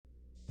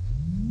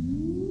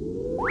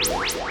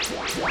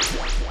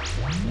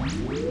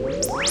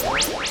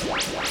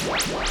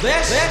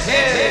This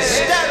is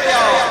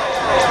Stereo.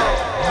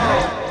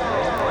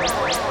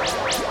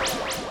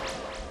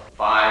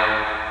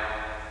 Five,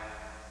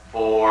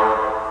 four,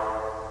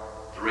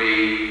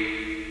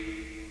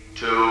 three,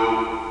 two,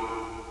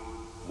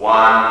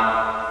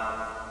 one,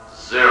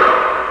 zero.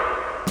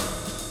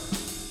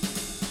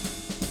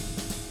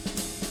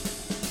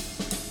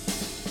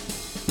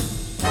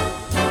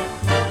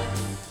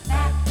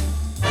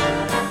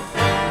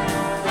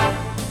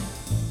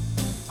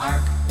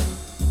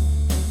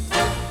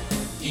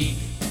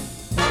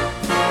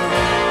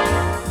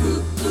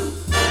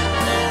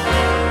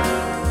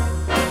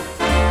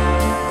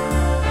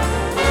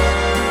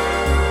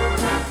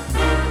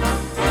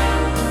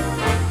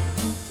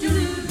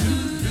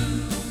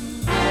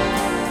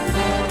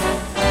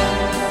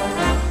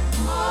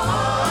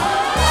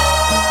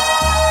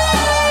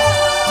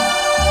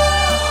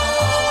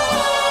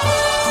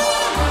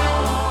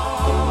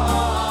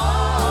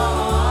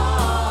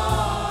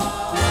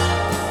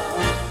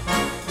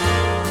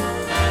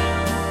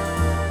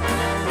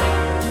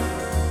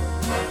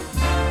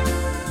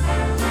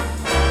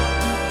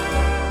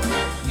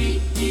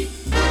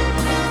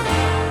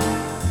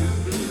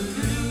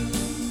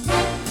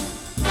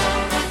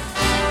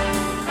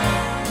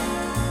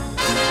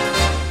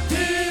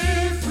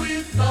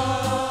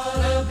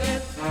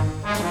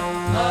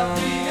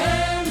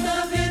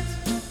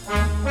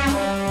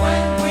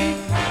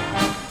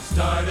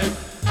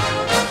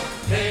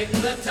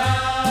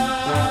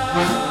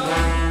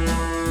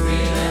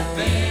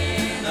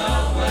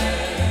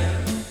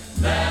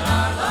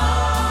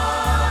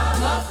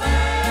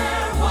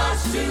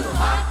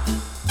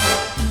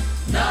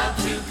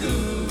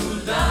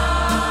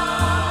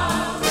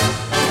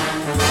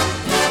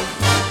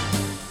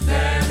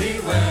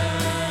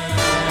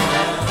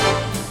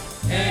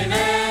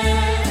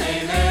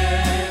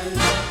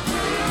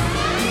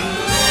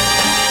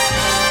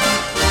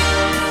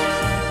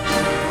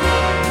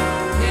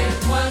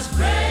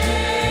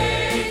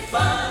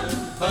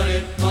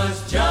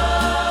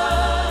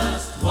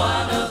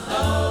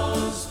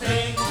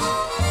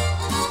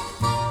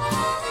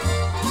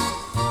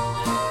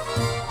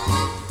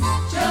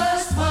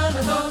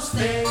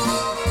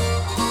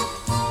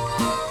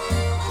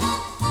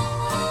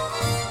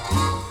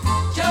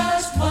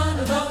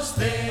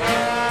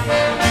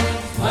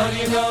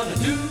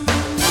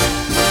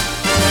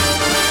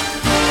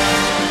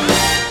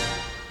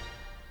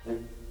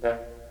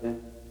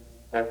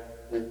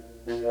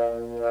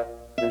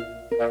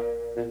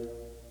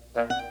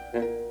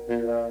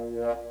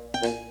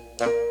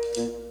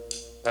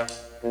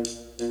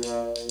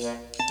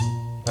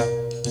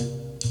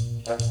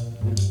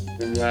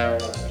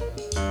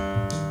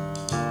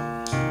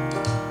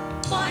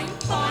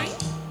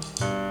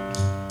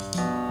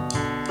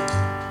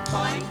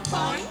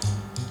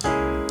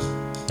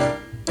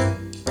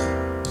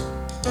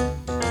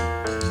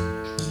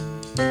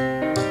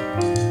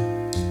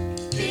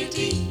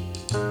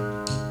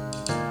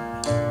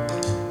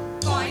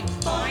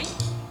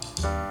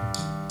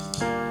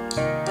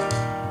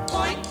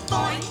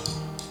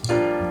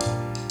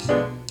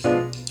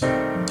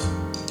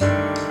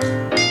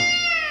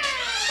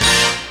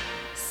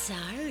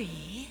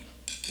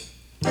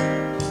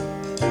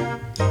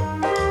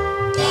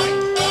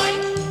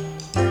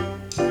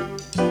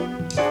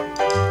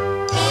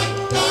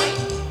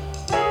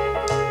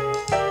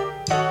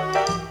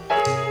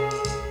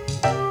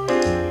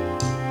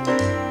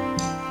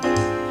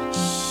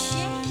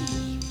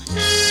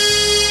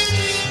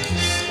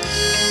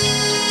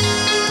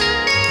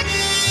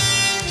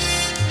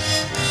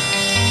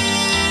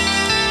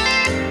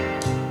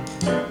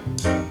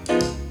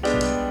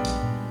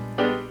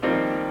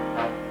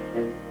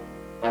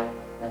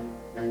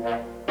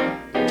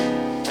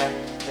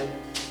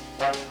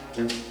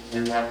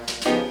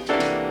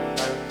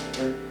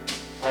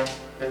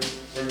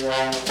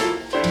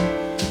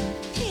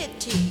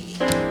 Pity,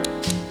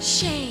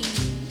 shame,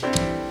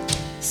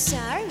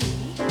 sorry,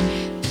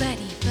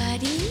 buddy,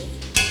 buddy.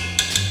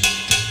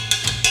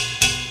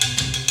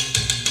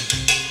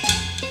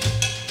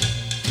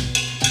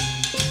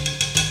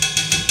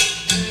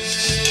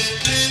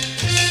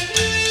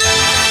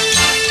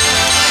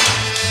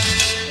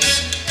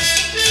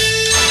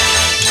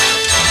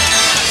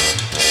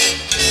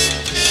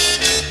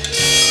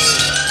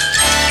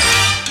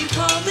 You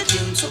call the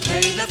tune, so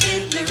play the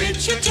fiddler,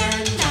 it's your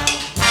turn now.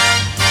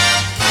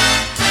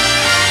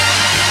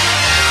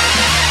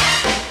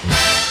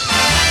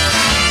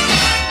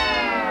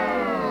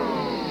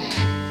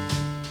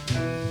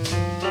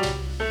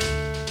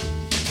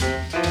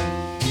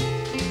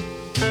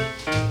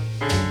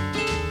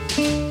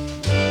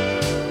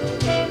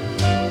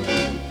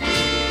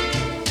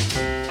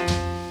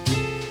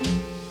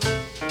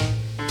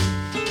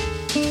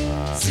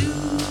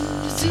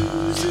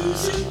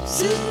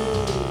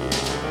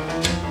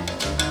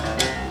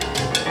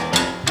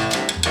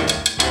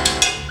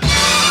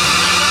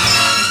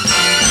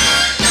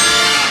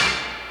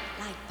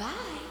 Like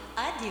bye,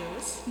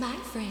 adios, my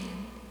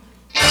friend.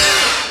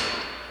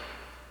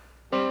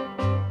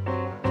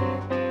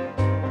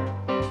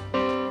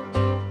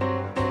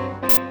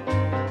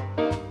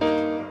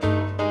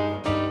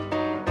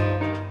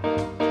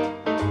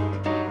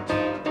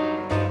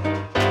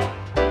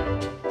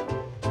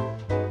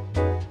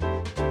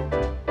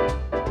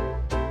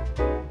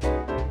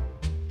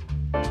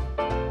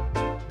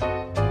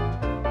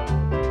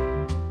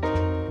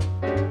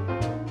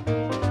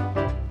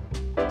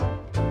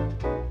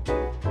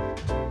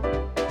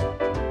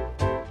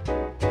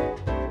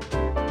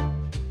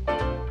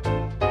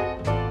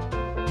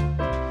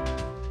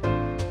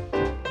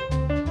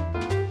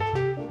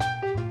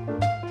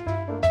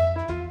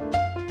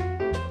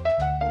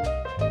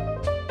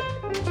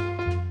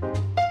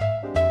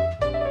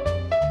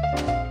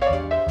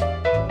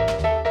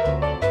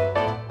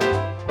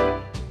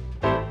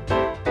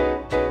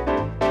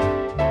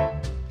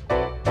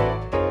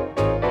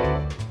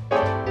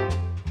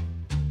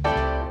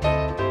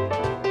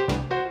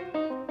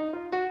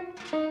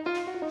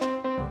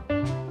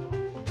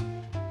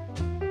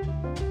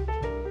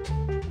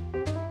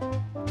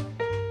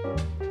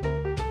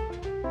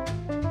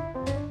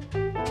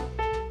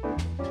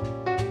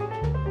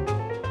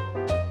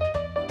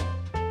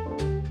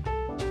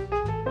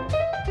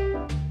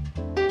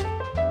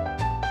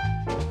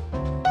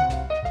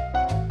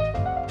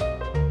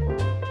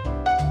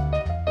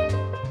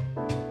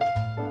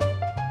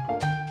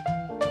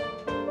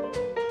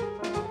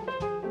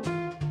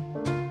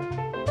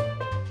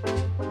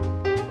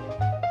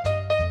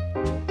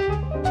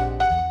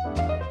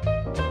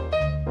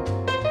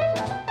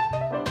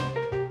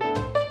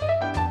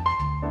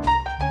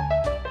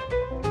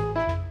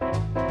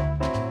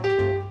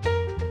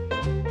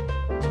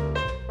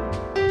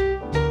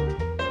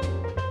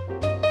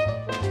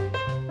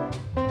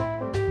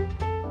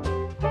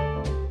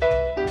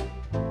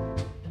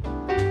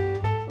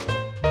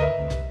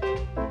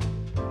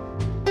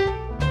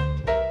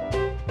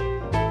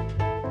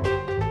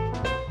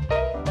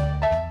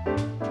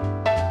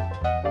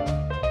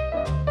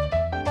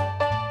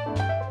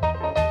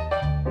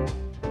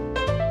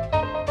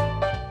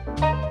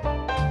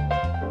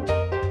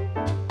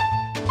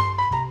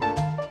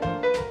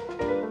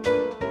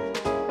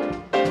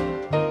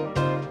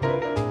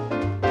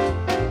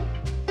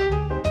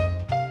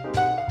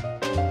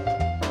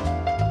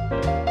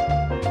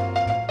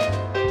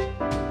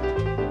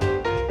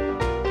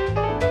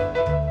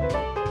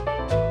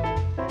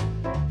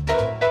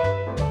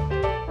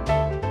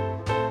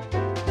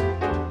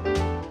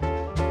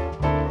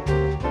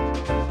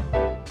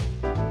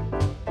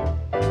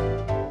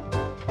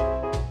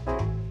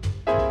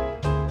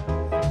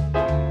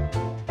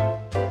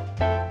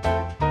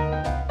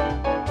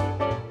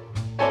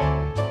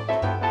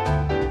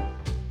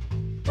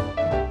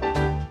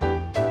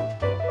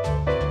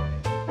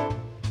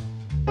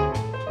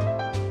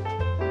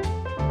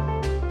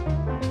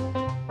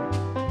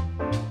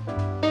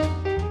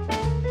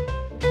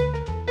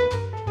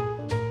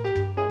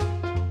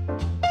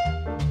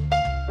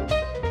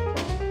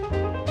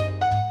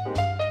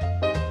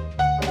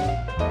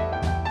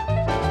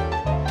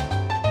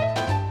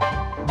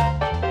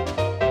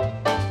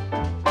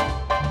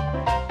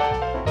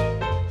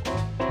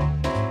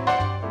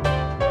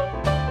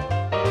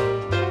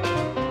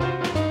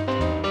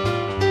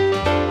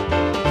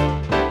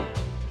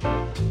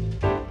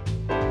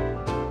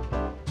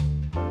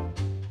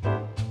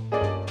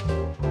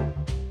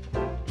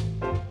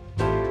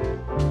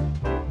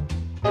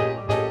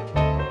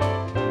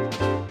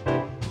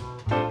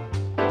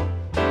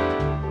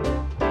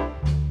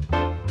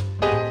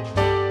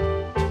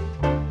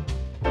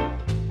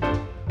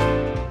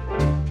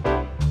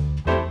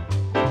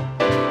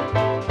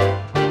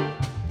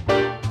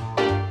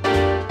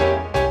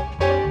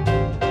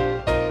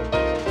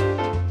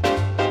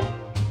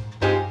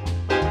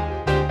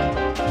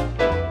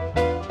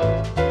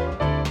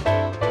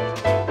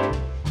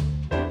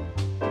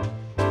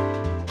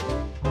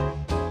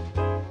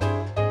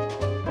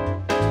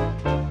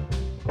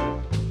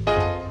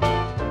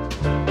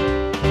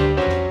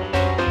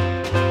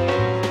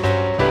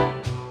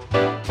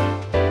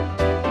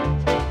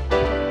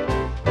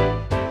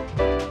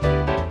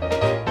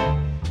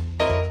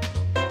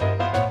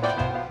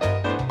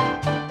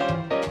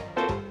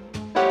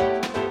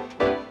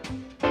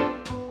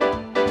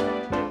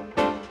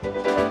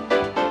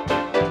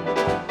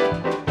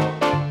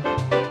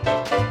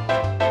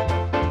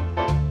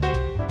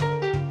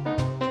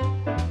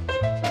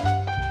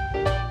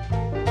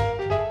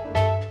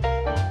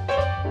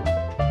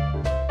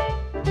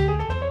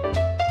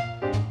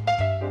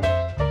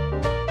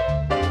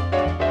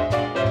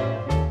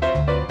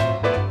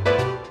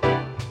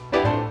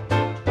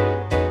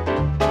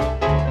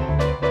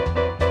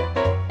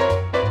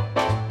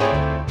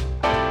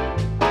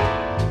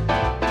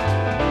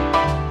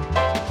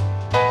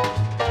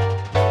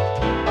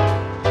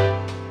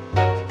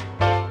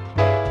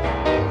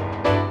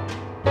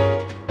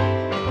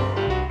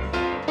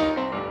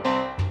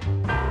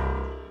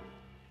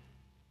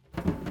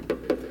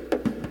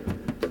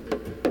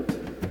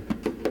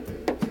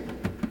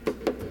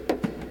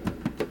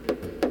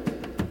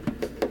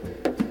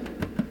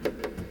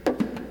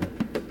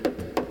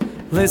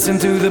 Listen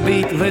to the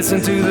beat, listen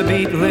to the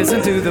beat,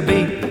 listen to the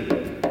beat.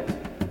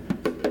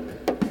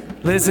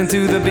 Listen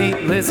to the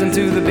beat, listen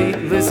to the beat,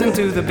 listen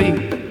to the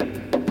beat.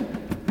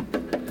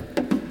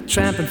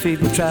 Tramping feet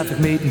with traffic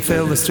meet and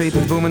fill the street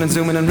with booming and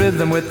zooming and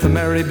rhythm with the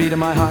merry beat of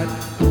my heart.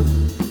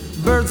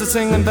 Birds that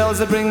sing and bells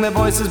that bring their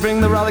voices,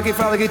 bring the rollicky,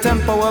 frolicky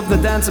tempo of the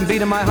dance and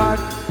beat of my heart.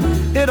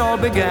 It all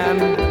began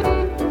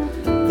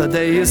the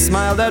day you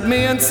smiled at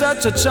me in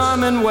such a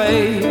charming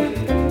way.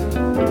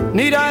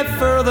 Need I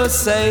further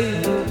say,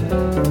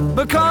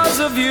 because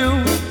of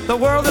you, the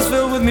world is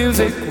filled with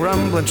music,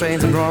 rumbling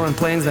trains and roaring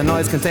planes. The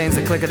noise contains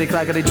the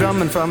clickety-clackety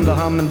drumming from the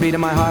hum and beat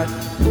of my heart.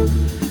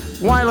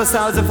 Wireless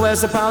towers, a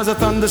flares, a powers, a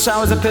thunder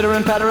showers, a pitter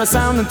and patter, a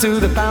sound into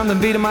the pound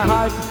and beat of my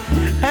heart.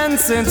 And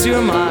since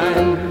you're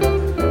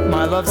mine,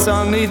 my love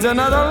song needs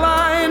another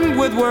line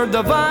with word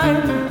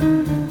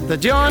divine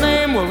that your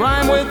name will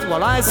rhyme with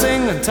while I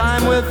sing and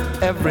time with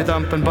every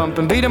thump and bump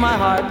and beat of my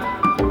heart.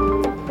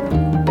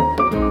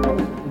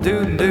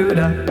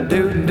 Do-do-da,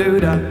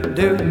 do-do-da,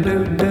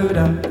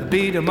 do-do-do-da, the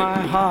beat of my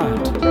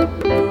heart.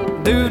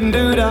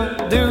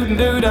 Do-do-da,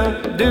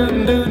 do-do-da,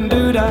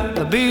 do-do-do-da,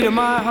 the beat of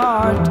my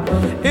heart.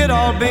 It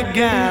all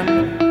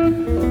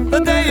began the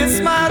day you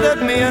smiled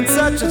at me in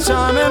such a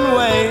charming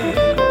way.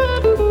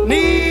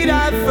 Need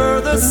I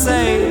further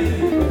say,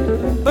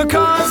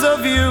 because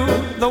of you,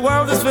 the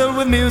world is filled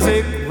with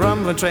music,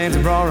 rumbling trains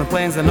and roaring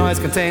planes. The noise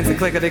contains the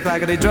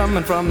clickety-clackety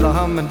drumming from the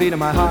hum and beat of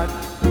my heart.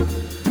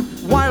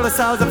 Wireless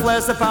sounds, the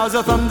flares, the powers,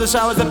 the thunder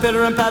showers, the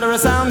pitter and patter, a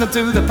sound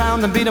into the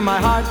pound and beat of my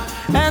heart.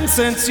 And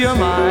since you're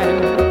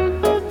mine,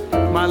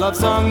 my love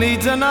song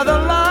needs another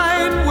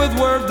line with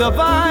word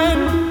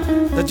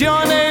divine that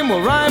your name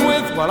will rhyme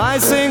with while I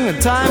sing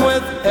and time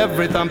with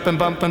every thump and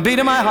bump and beat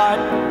of my heart.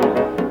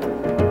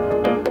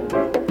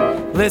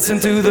 Listen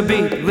to the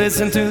beat,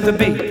 listen to the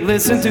beat,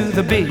 listen to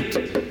the beat.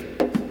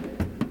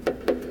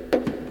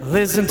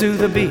 Listen to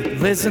the beat,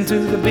 listen to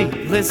the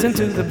beat, listen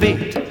to the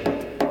beat.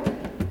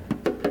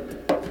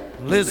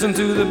 Listen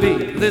to the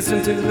beat,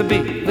 listen to the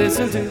beat,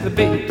 listen to the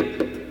beat.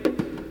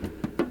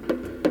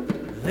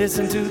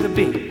 Listen to the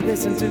beat,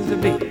 listen to the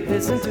beat,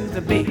 listen to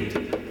the beat.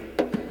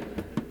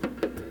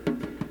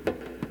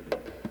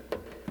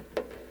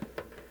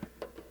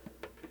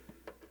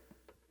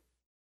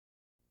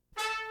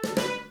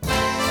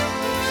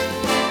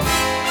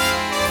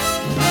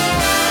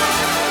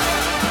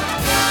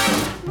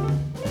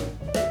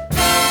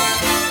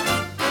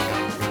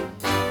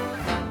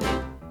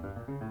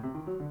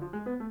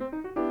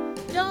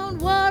 Don't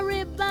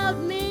worry about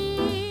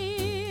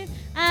me,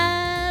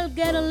 I'll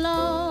get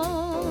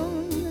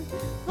along.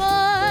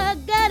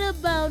 Forget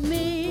about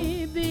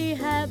me, be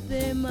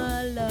happy,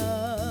 my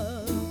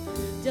love.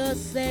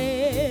 Just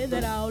say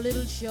that our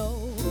little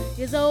show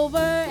is over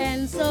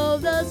and so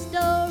the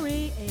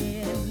story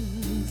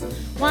ends.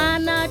 Why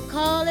not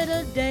call it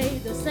a day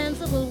the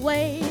sensible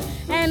way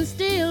and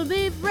still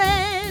be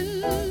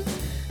friends?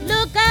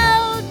 Look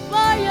out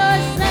for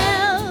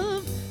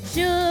yourself,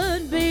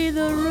 should be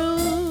the rule.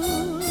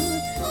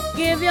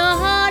 Give your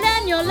heart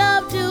and your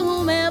love to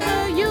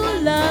whomever you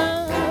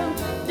love.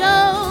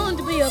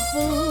 Don't be a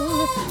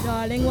fool,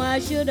 darling, why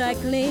should I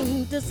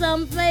cling to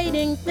some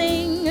fading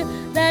thing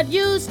that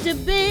used to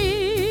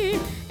be?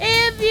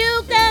 If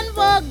you can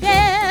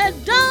forget,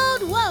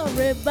 don't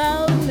worry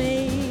about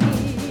me.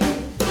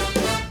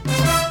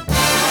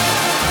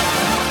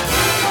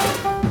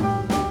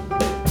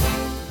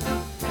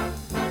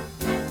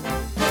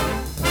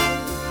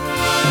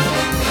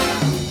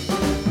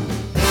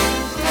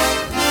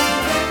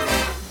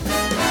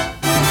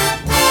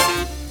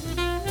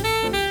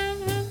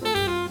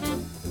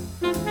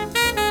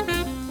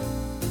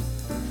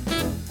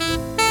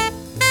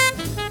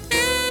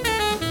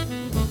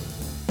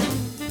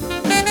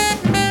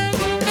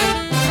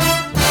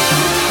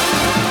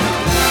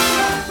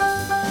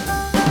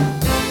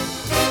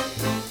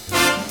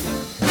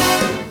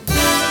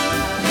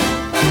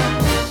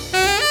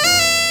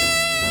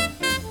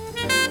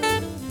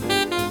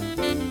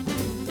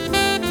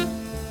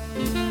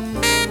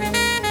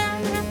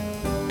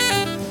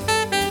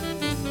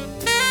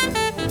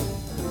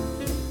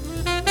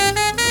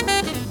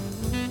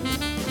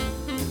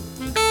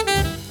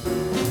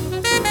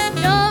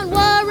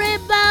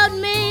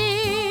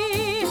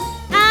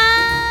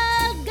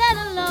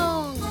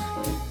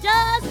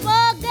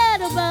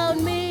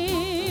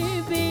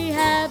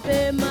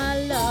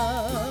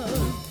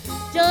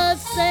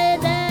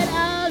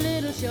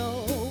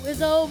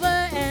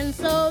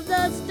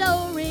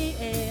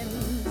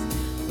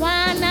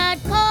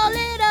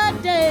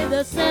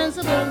 The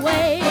sensible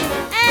way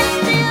and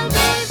still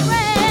be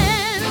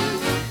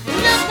friends.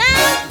 Look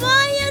out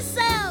for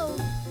yourself,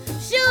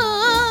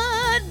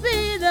 should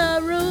be the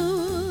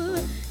rule.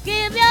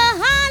 Give your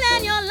heart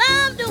and your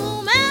love to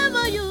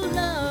whomever you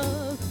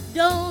love.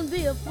 Don't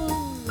be a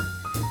fool,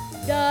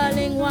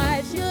 darling,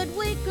 why should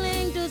we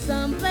cling to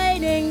some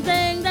fading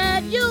thing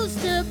that used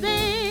to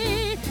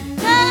be?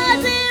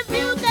 'Cause if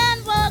you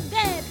can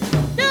forget,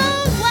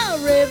 don't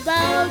worry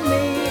about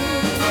me.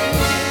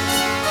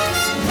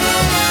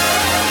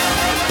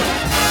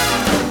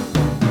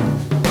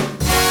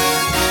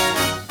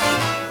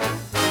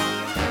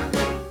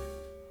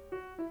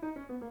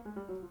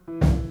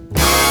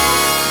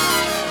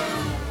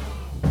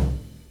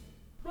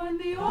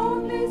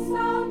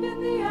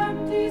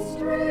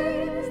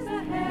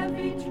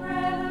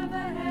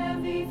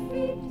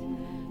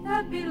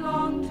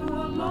 belong to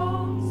a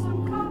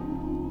lonesome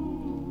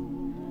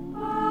couple. I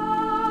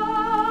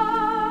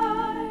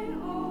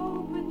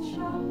open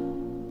shop.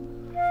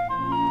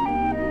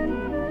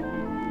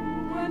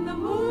 When the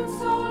moon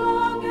so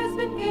long has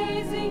been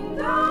gazing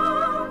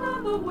down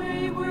on the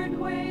wayward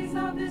ways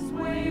of this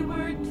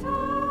wayward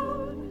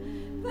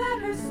town, that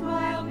her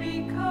smile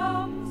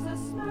becomes a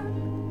smirk.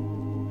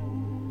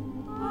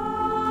 I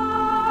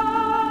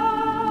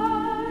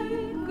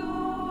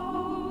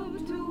go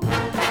to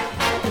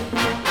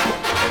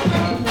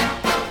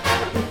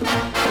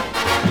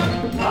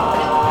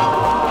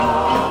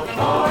love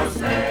for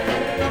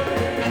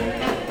sale,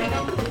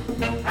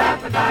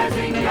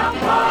 appetizing young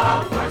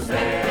love for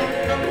sale.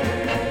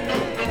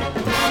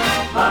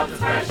 Love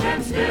that's fresh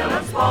and still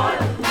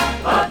unspoiled,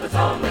 love that's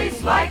only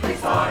slightly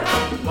soiled.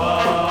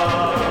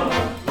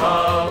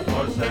 Love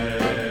for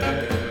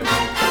sale.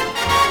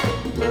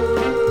 Who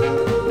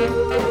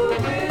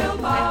will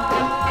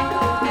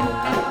buy?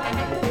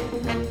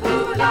 Who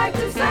would like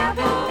to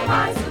sample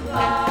my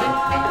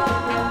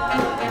supply?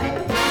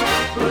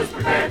 Who's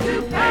prepared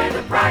to pay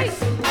the price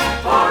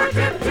for a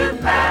trip to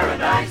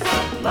paradise?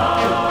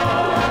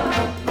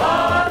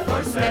 Love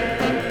for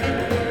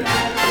sale.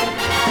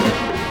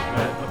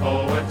 Let the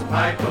poets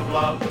pipe of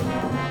love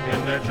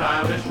in their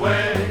childish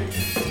way.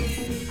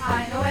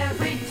 I know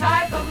every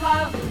type of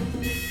love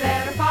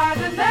better far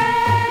than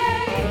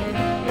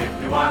they.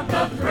 If you want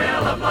the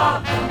thrill of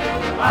love,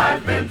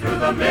 I've been through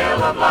the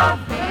mill of love.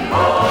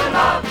 Oh,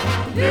 love,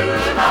 new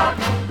love,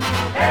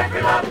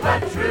 every love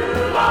but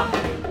true love.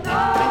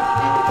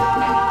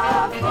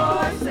 Love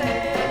for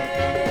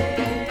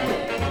sale,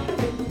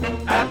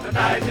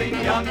 appetizing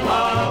young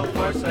love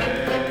for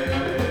sale.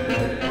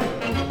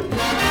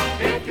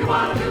 If you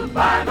want to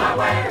buy my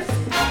wares,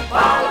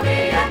 follow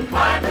me and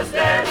climb the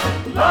stairs.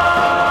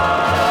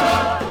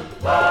 Love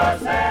for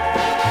sale,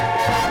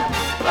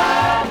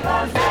 love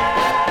for sale.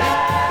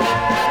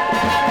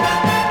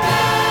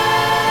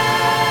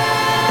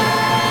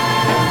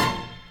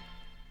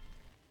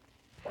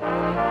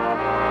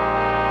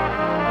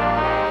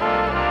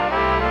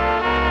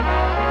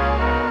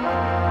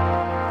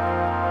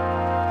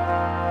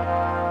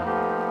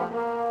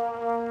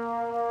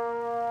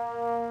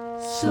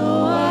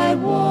 So I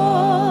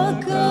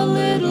walk a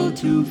little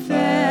too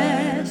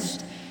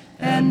fast,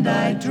 and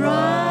I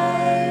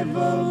drive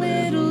a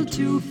little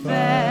too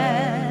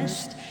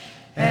fast,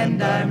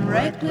 and I'm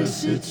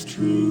reckless, it's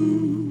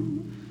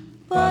true.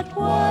 But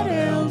what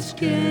else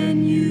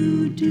can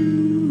you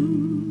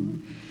do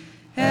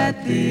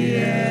at the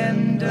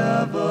end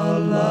of a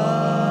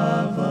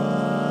love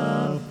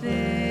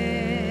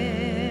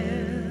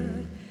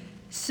affair?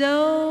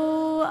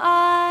 So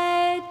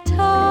I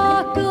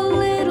talk a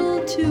little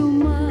too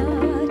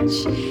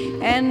much,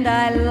 and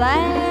I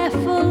laugh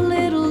a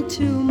little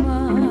too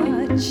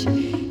much,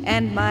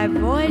 and my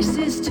voice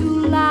is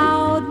too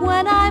loud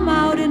when I'm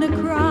out in a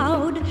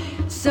crowd,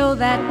 so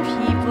that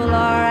people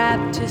are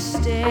apt to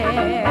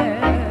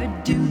stare.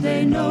 Do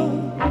they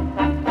know?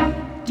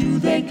 Do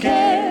they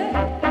care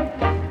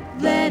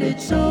that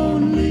it's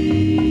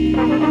only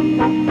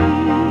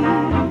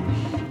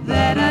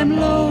that I'm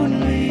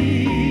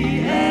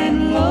lonely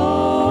and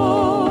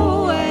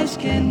low as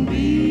can be?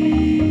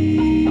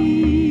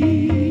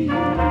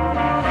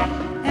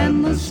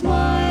 And the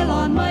smile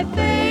on my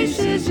face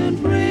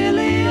isn't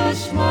really a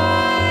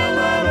smile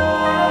at all.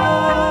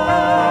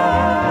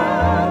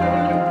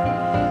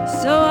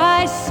 So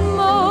I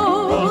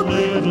smoke a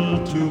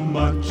little too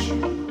much,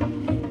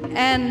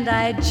 and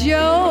I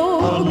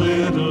joke a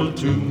little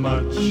too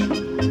much.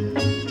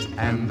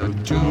 And the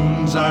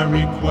tunes I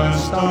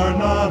request are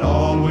not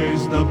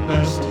always the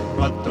best,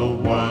 but the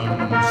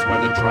ones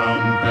where the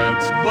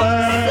trumpets So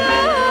play.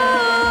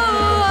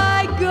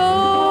 I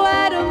go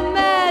at a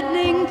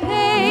maddening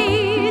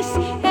pace,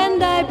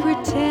 and I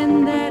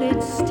pretend that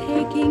it's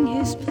taking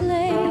his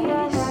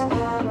place.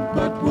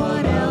 But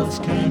what else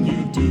can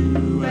you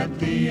do at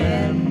the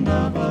end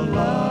of a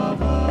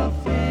love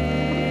affair?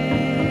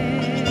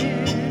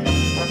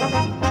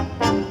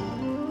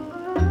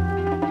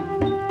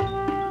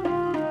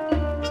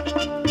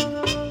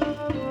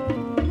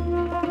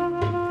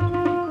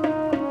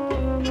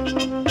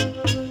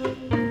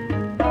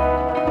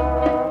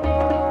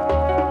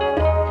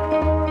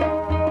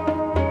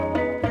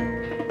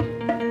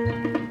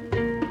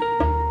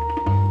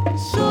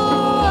 So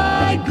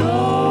I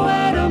go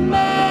at a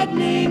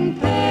maddening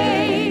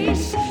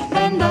pace,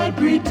 and I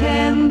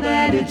pretend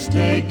that it's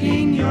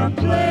taking your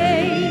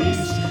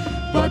place.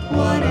 But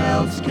what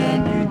else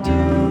can you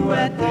do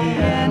at the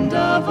end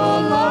of a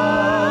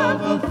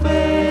love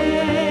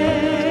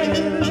affair?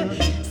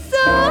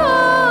 So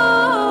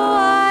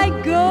I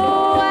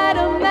go at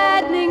a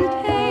maddening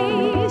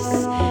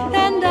pace,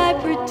 and I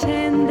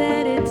pretend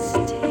that it's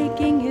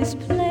taking his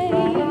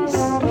place.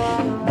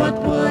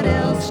 But what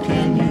else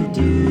can you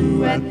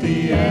do at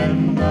the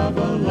end of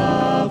a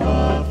love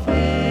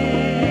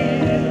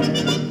affair?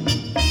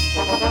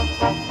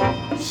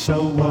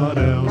 So what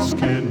else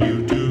can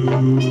you do?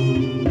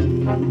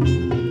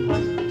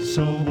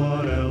 So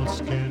what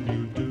else can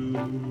you do?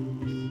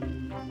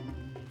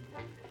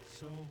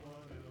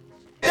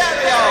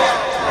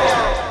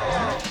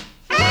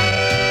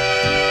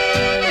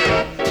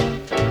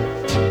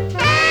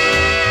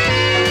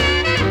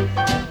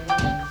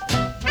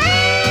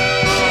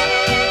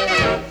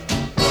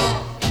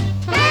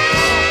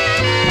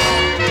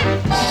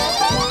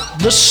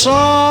 the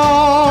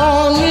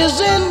song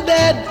isn't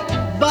dead,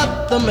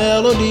 but the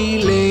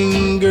melody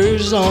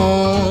lingers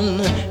on.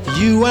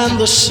 You and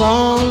the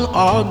song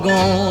are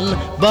gone,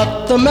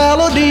 but the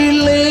melody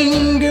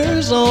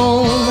lingers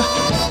on.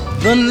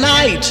 The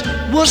night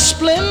was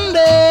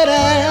splendid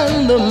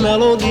and the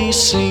melody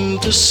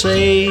seemed to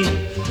say,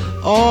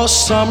 oh,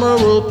 summer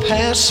will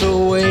pass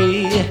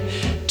away.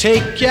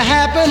 Take your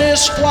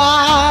happiness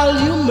while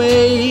you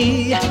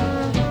may.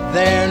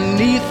 There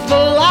 'neath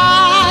the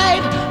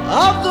light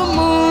of the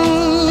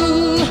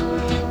moon,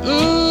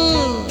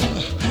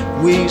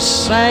 we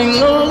sang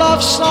a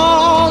love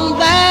song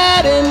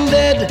that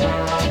ended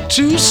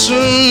too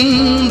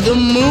soon. The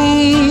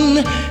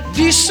moon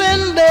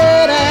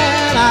descended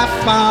and I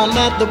found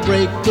at the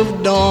break of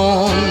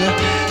dawn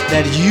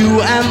that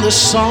you and the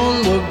song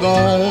were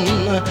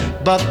gone,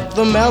 but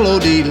the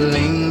melody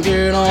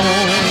lingered on.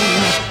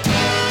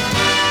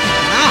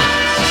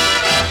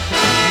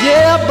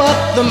 Yeah, but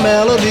the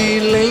melody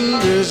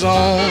lingers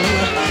on.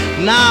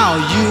 Now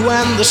you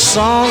and the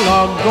song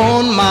are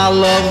gone, my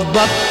love,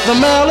 but the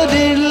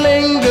melody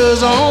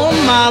lingers on,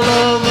 my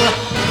love.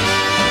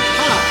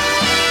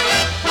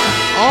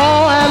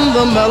 Oh, and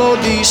the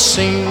melody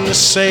seemed to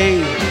say,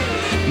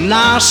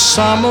 now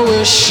summer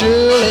will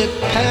surely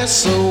pass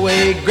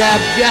away.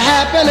 Grab your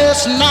happiness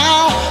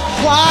now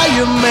while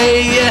you may.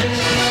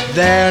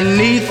 There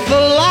 'neath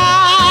the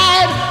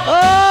light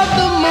of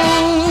the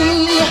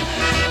moon,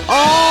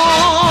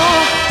 oh,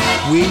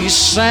 we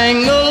sang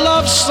a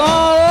love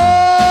song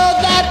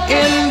that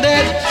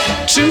ended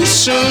too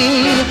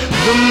soon.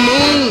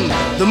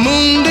 The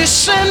moon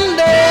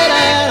descended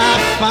and I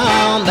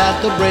found at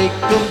the break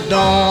of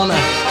dawn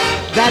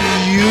that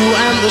you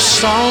and the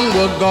song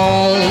were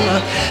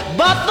gone,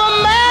 but the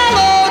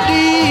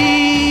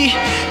melody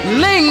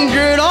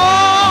lingered on.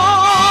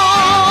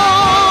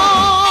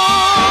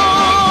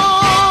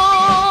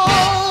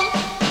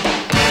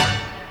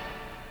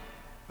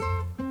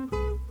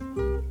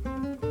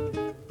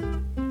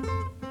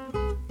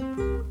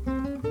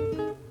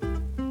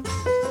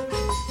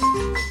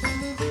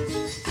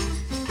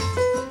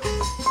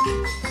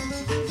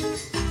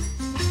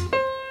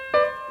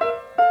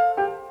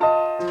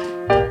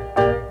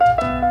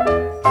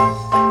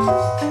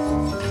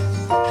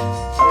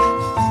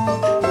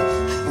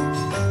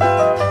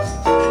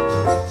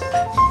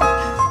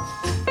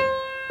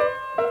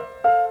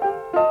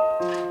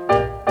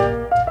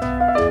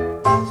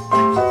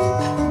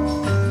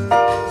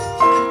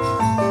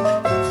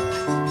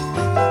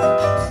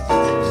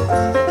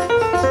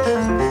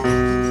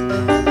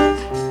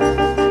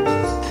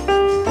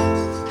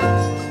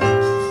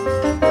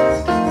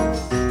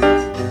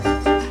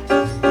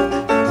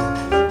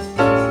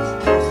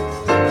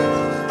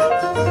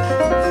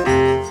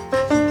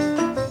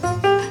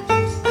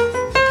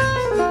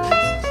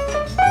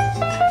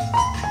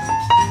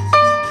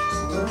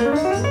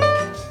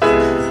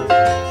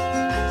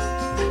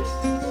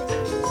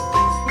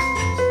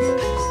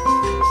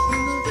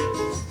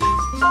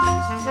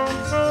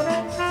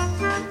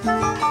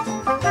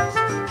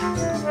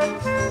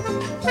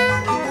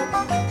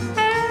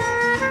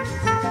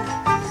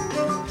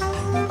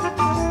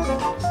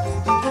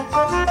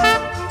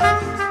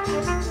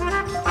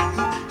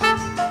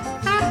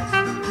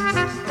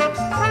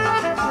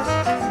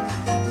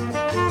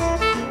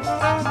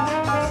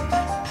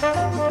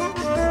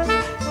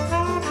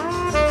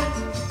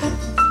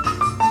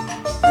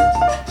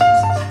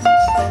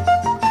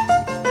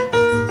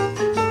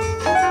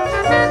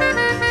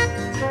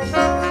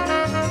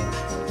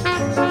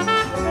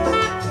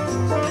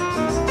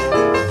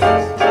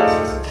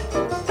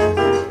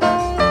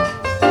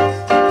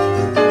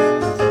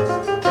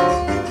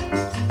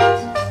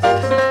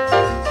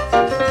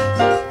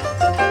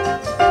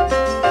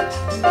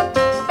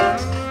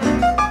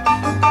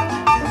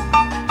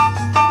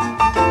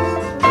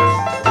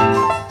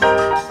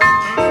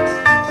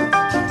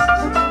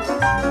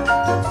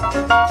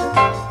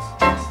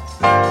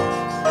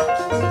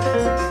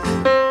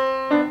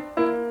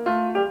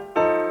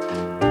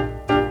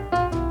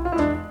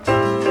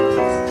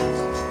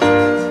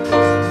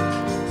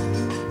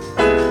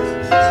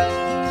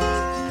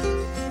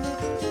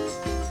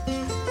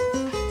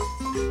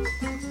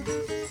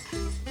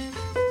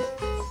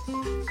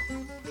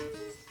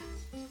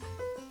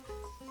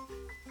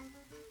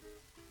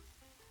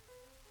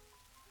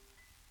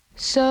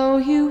 So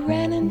you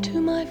ran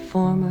into my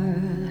former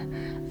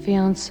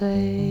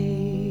fiancé.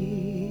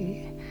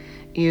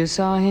 You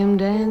saw him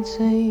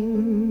dancing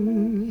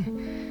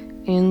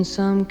in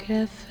some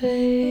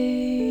cafe.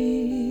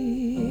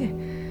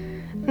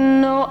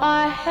 No,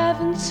 I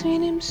haven't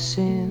seen him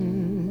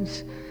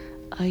since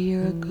a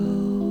year ago.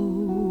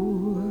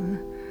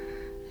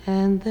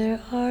 And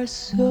there are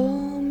so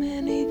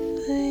many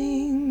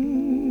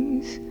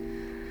things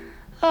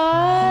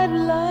I'd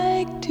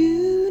like to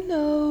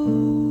know.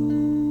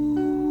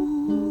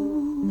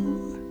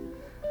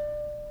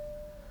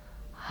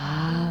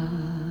 How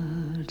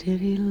did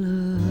he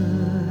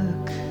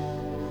look?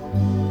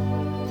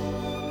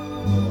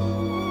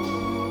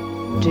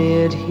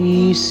 Did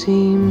he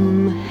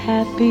seem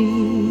happy?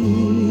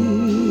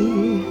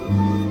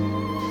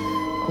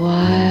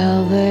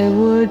 While they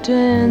were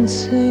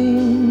dancing,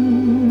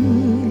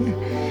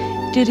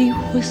 did he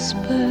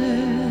whisper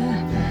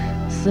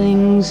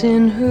things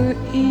in her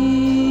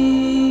ear?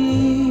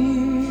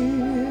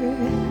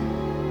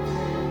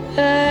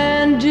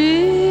 And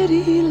did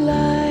he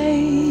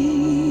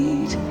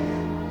light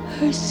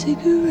her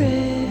cigarette?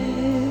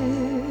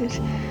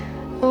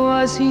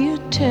 Was he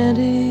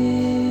attentive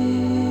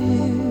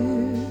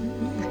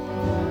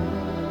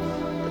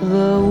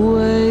the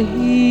way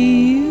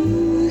he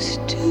used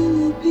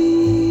to be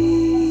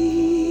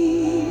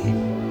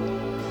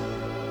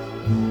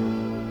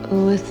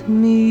with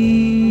me?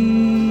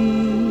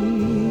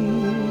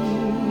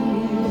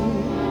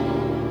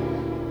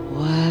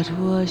 What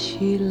was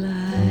she like?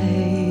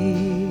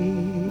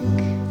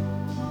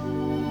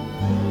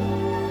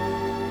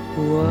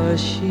 Was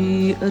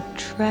she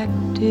attractive?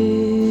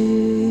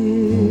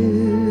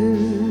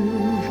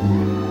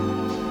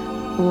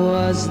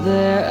 Was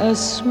there a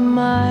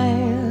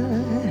smile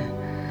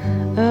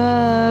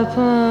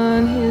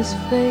upon his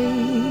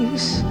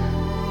face,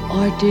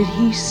 or did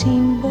he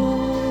seem bored?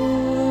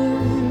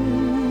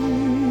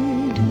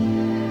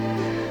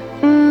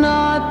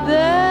 Not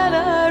that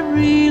I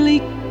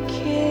really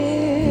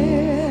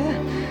care.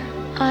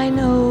 I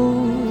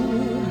know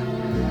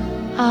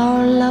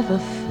our love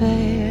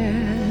affair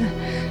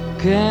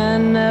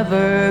can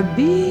never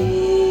be.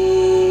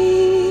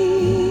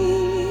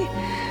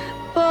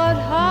 But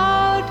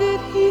how did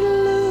he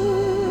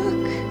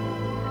look?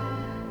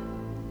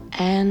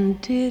 And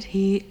did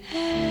he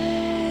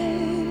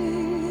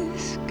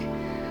ask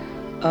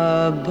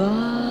about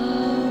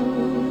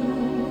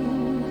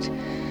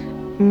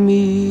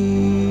me?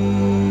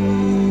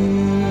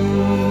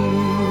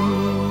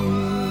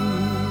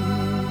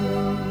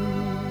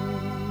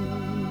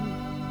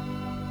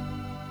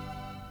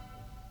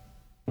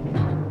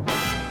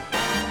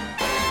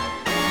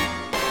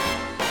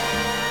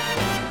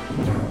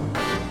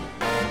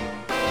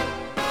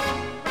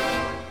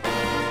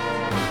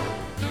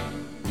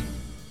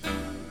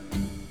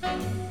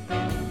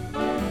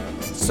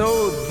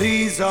 So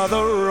these are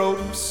the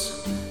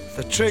ropes,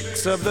 the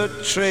tricks of the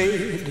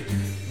trade,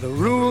 the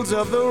rules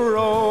of the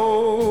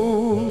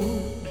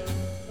road.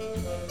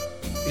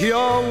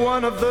 You're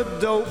one of the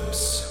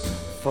dopes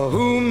for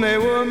whom they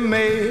were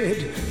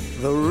made,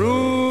 the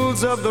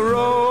rules of the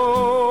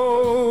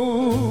road.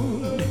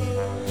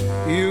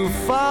 You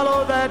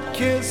follow that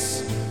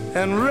kiss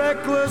and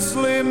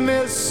recklessly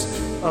miss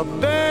a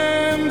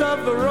bend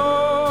of the road.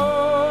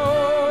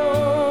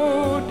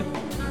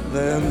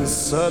 Then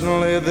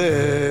suddenly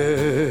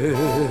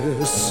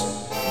this,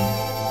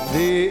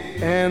 the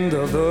end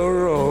of the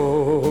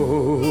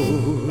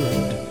road.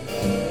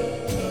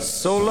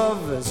 So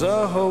love is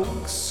a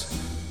hoax,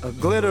 a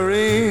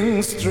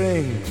glittering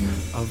string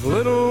of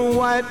little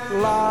white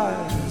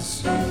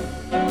lies.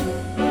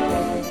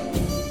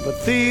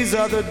 But these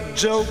are the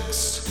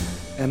jokes,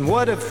 and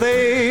what if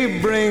they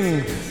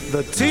bring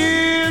the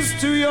tears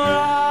to your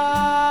eyes?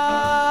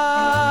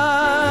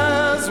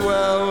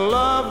 Well,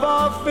 love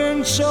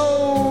often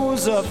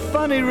shows a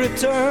funny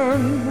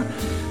return.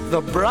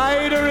 The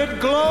brighter it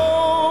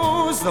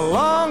glows, the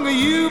longer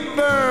you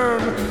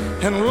burn.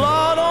 And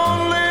Lord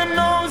only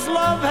knows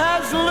love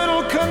has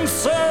little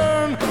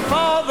concern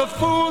for the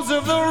fools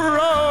of the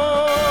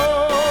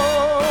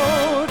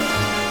road.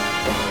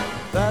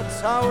 That's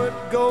how it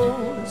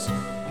goes.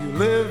 You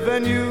live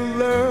and you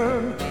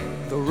learn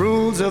the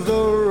rules of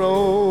the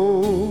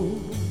road.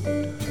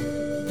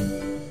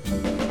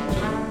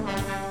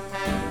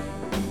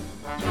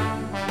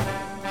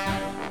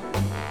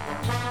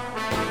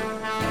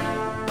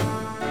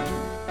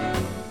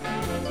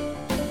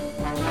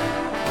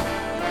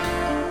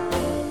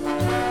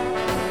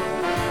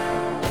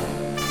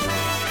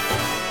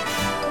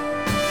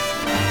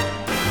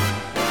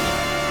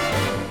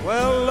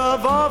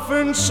 Love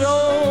often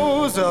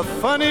shows a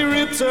funny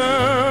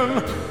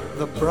return.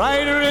 The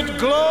brighter it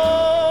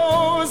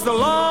glows, the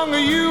longer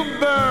you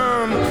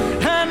burn.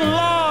 And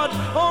Lord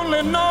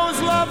only knows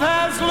love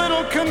has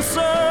little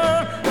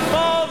concern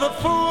for the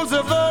fools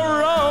of the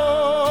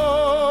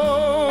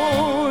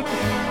road.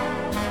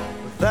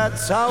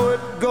 That's how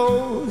it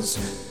goes.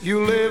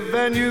 You live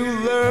and you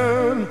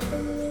learn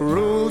the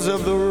rules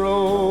of the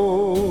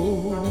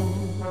road.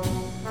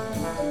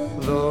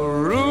 The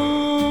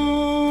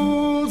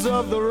rules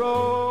of the road.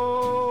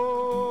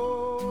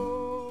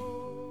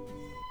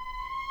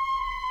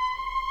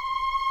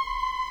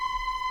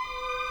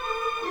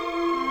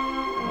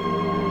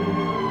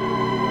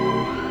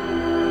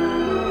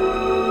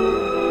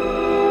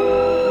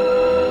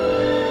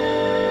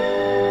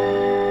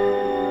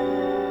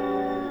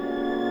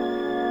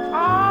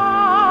 I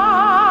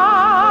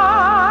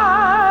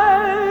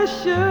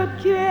should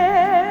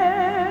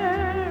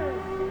care.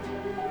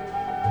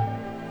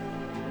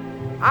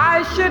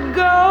 I should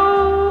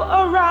go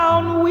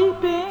around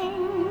weeping.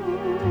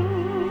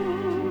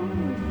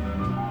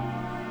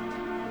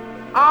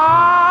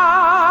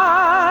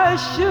 I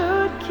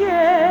should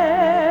care.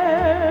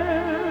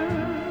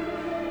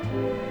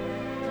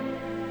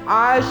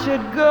 I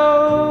should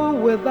go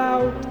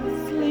without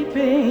sleeping.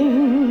 sleeping.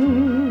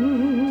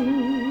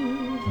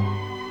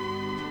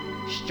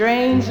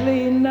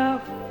 Strangely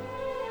enough,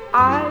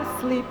 I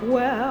sleep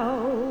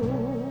well,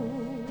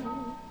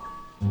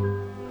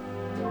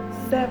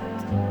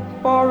 except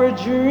for a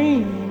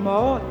dream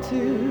or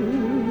two.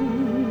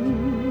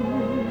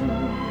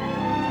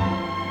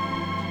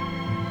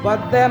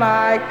 But then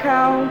I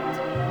count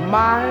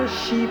my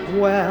sheep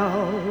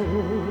well.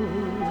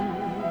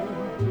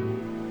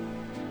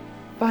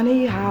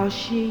 Funny how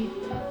sheep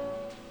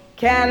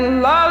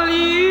can lull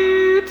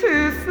you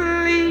to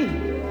sleep.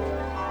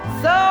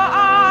 So I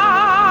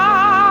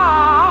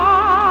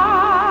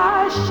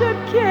should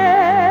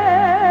care.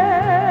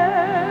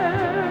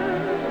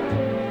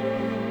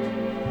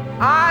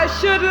 I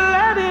should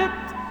let it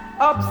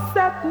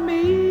upset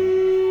me.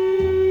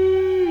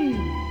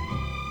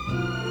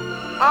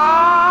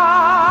 I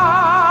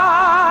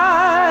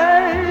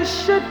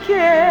should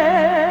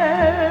care,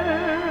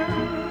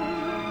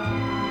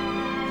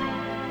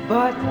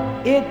 but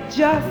it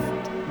just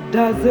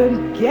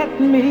doesn't get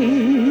me.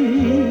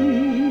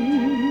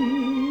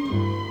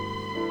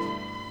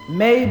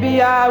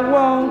 Maybe I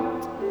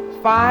won't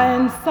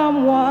find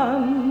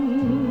someone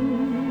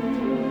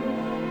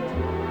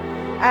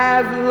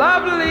as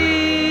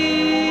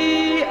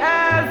lovely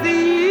as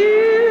you.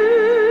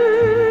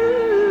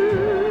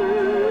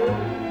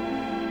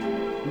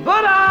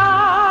 But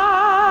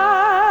I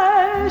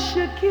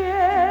should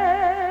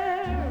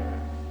care,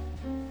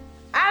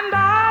 and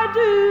I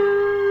do.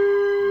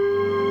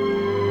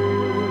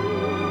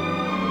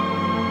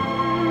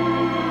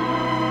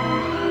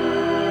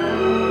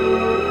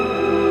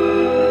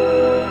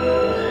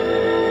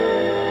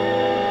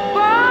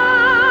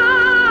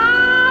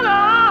 But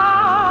I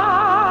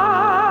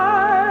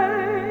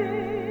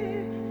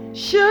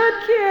should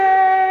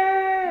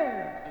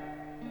care,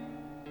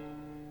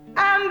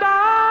 and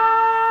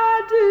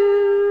I do.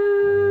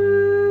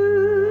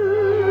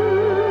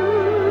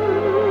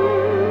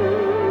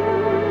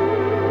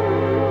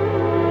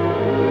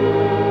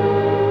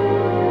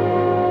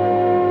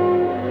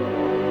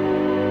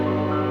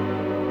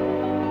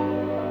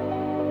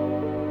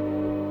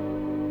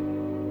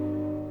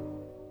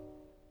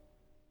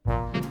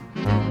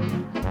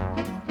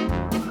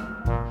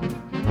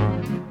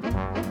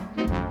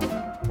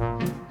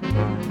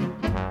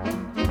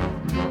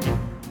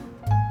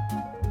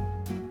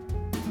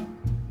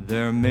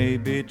 There may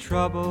be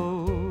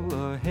trouble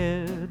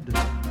ahead,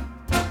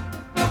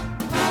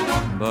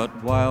 but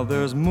while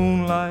there's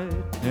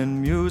moonlight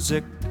and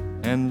music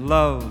and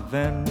love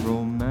and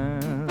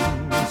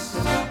romance,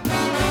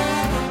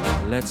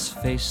 let's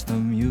face the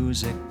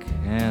music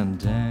and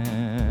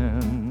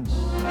dance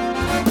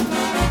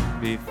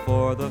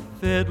before the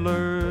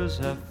fiddlers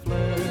have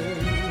fled,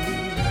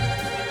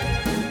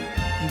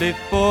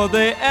 before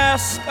they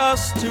ask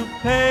us to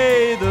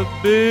pay the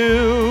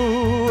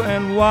bill,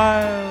 and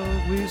while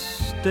we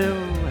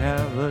still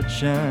have a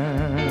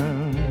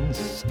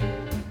chance,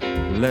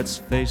 let's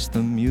face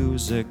the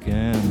music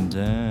and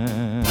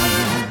dance.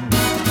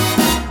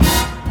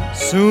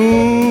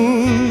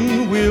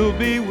 Soon we'll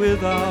be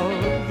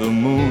without the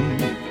moon,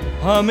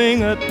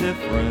 humming a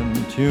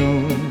different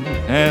tune,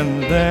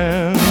 and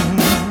then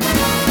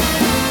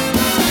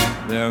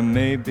there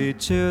may be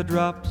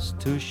teardrops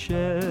to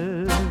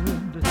shed.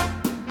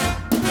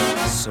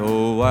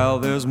 So while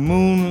there's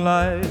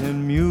moonlight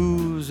and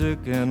music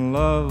and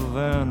love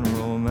and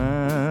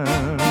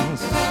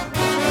romance,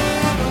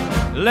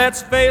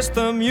 let's face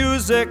the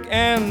music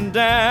and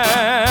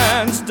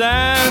dance,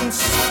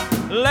 dance.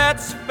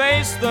 Let's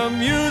face the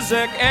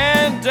music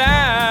and dance.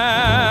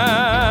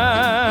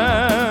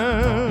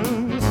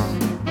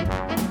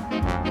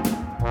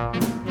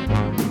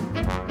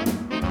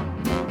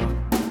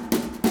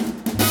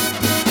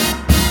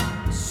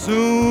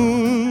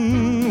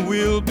 Soon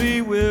we'll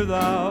be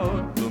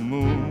without the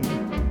moon,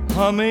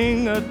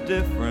 humming a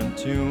different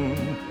tune,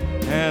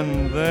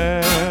 and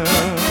then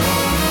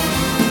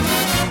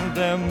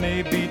there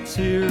may be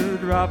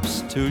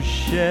teardrops to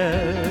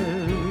shed.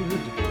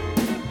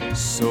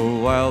 So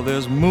while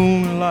there's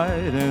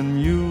moonlight and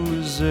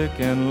music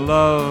and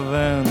love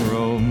and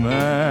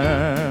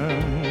romance,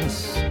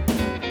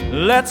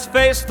 let's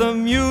face the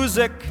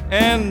music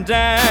and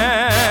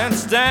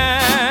dance,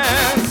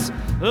 dance.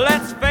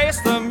 Let's face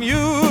the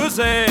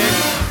music,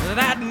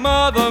 that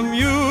mother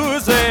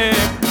music.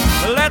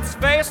 Let's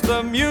face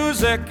the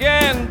music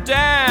and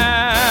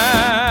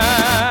dance.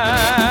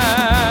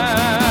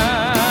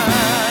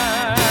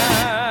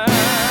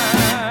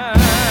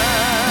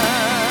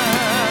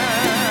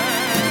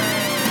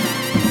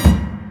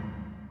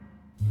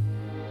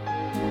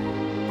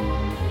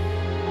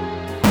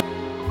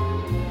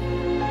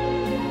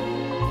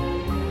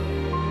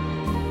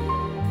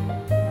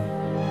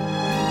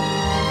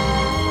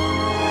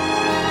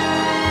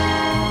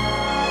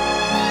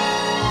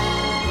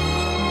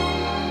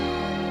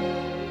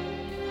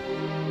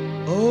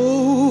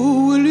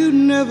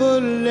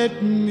 Never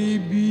let me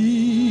be.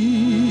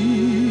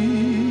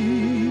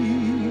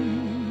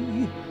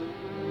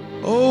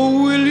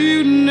 Oh, will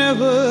you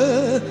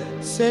never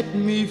set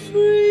me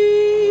free?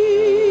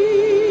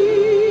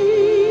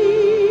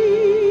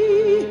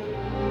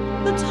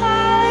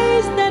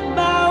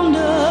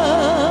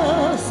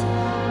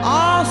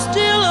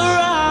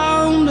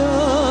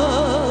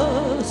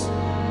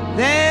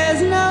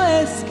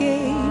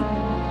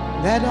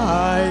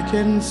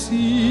 can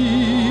see,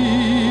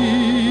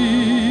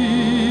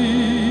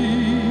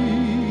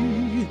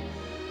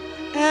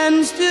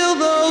 and still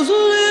those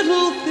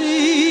little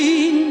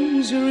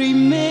things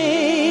remain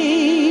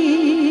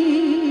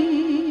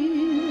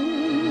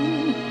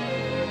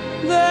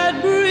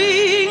that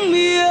bring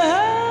me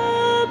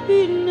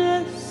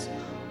happiness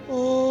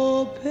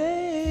or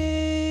pain.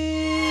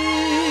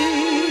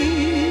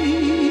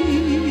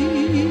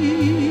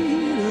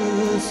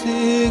 A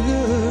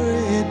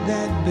cigarette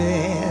that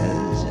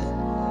bears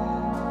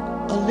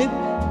a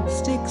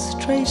lipstick's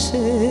traces,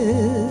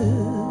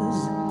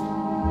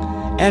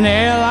 an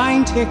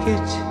airline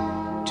ticket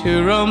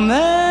to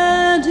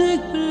romantic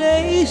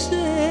places,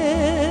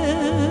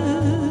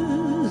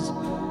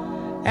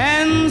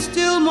 and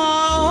still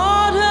my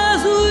heart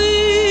has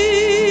wings.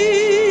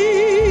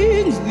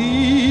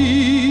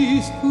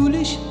 These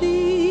foolish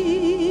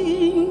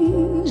things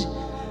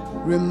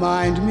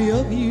remind me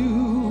of you.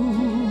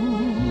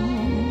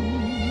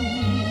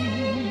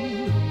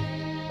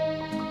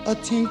 A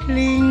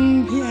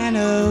tinkling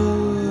piano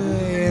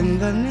in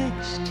the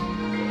next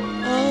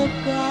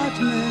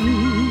apartment,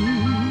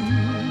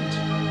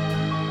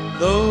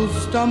 those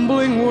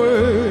stumbling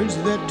words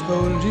that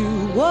told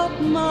you what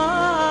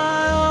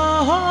my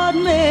heart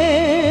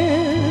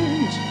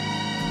meant,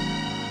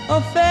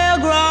 a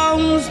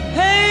fairground's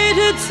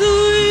painted swings.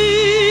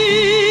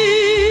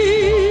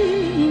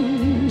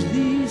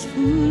 These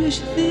foolish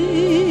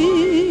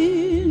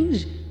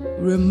things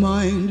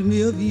remind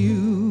me of you.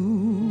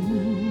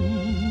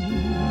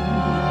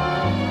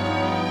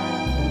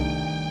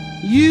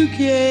 You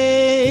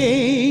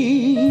came,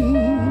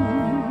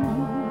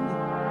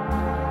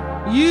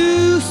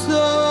 you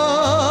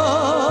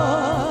saw,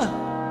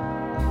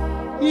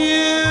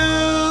 you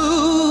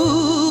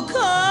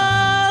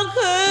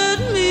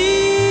conquered me.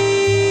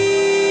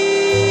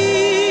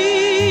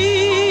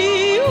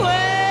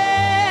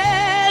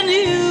 When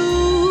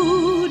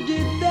you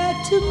did that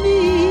to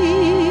me,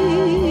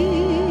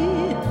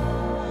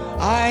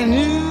 I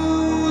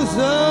knew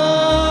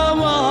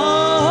somehow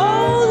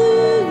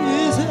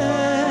this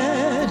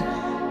had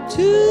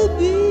to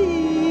be.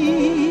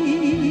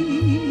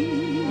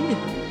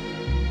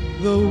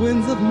 The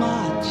winds of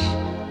March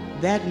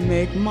that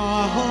make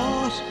my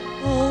heart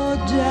a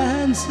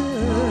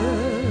dancer,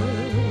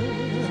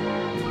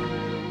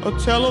 a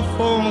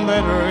telephone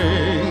that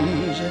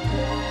rings,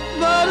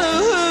 but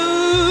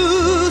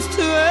who's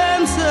to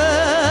answer?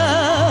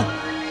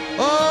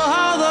 Oh,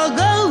 how the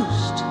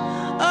ghost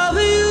of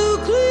you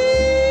clings.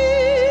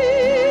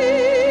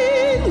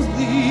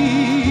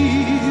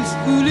 These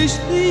foolish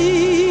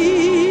things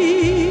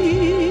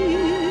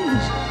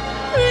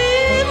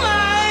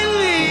remind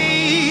me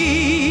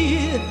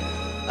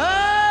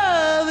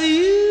of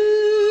you.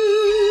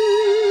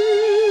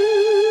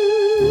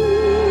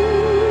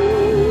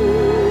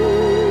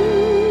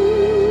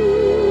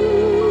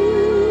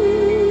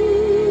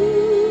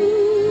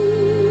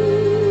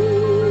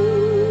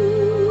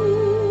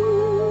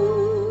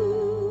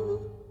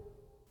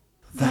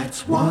 That's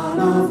one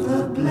of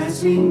the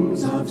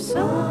blessings of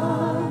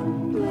Sunblessed.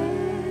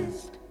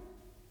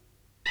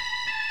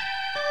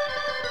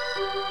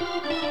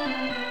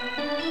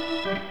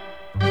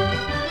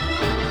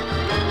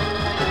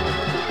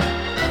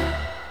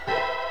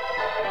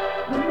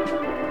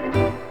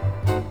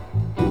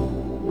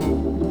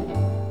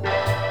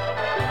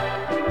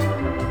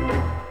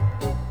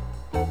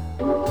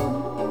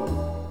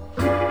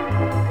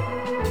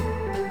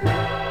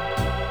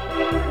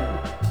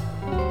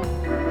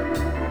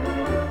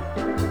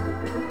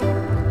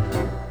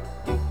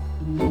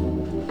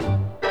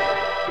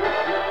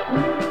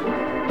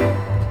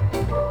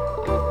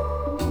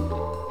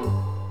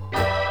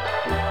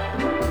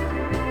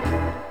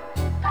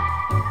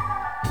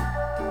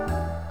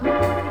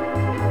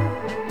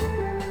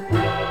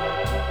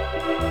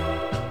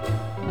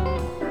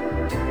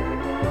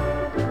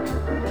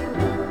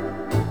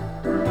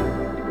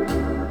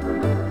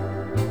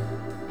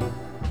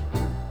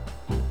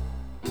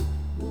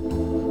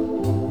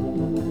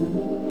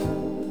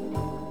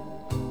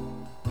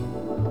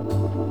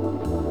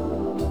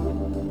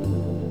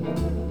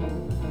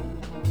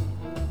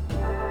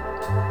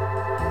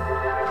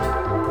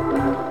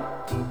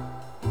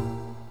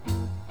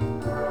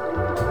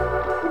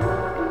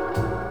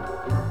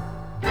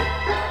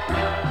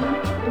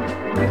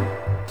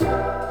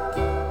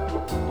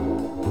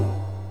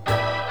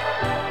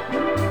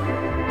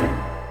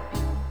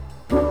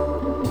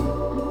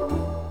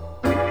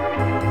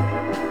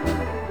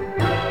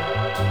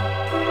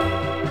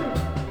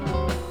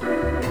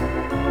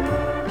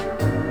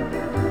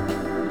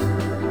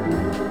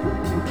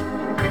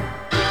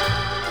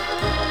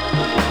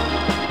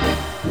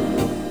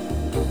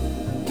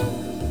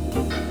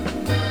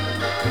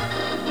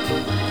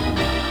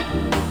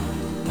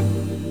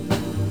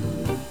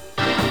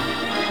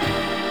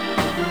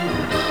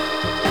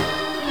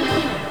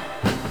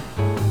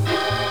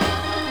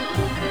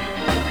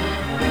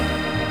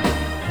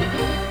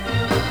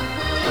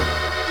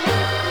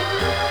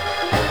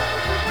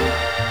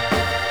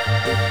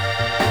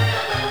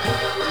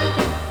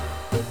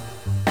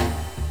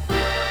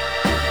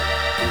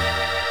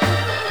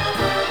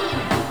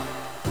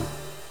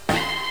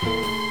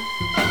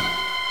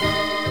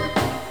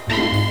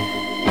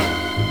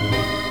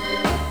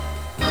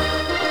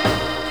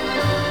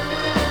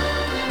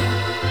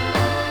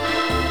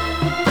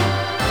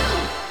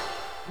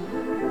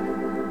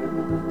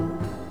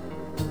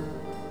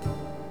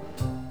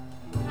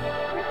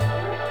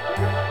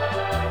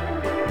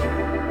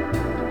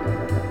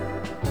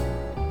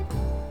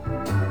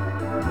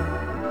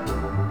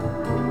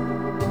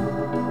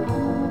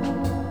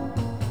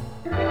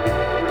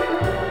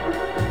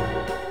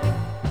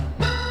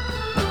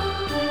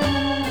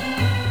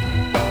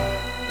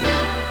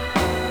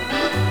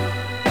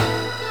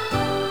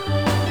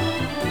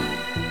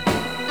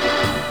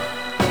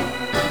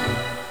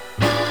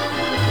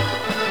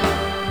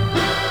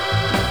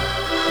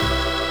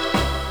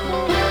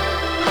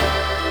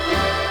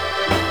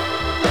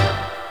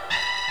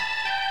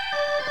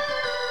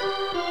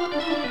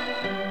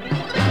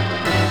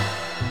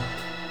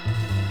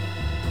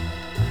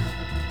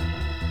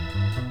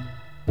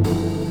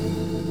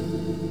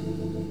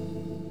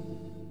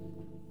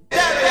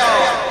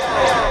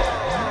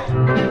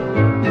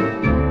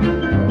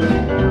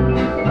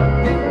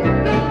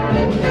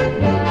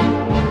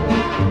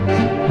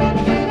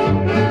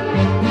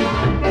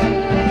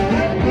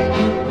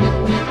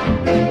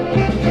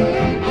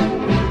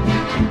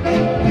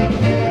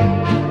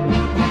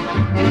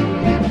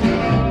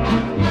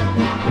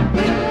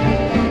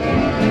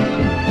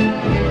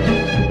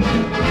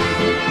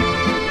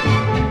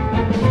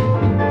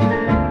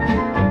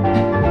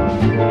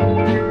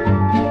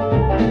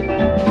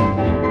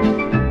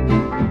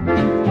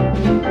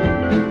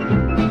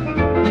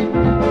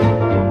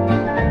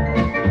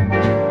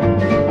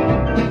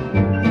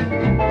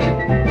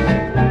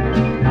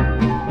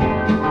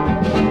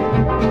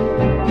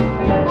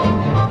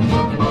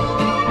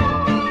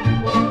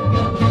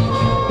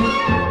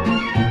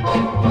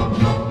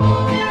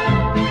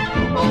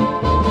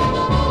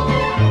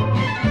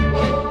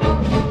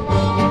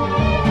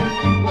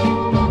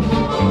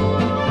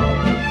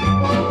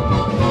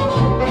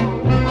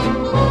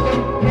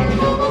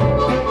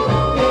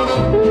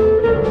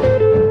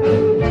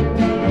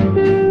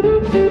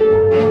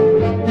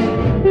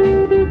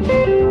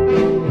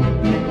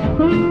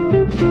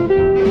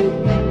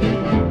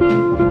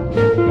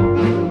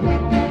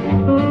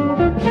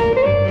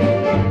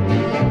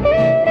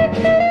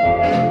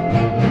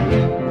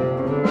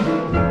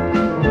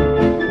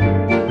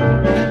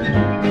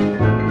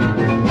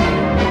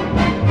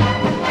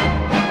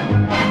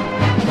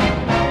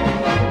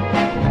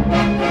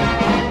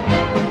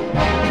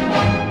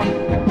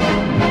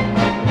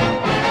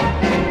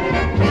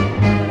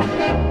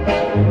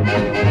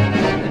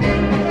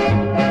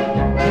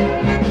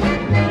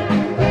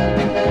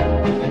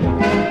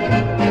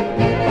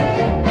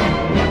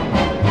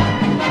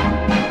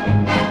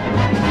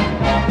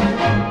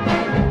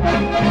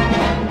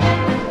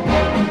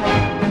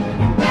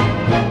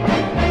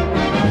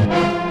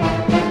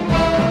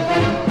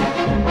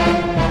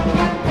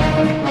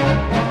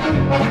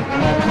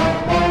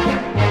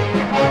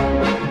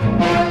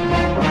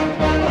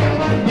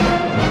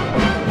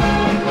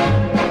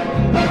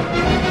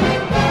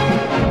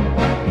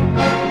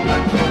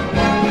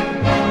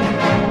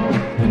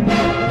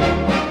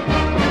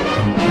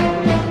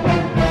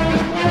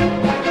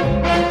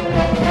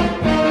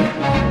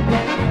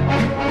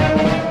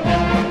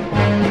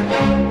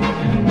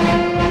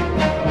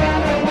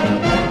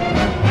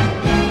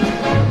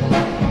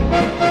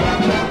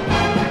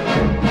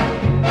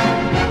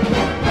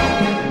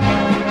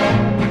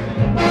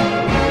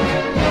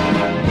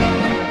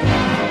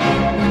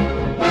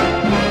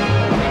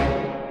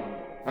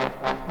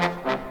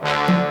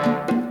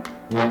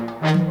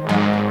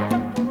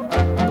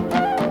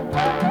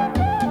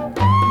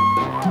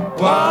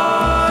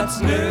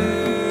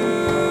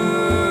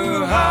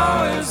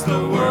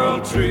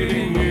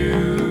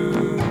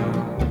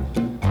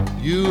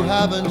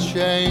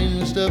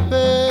 changed a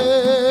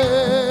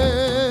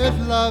bit,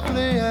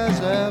 lovely as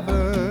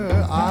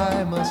ever,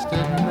 I must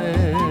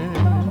admit.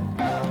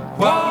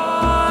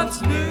 What's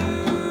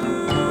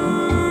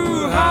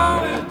new? How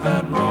did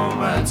that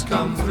romance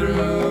come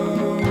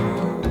through?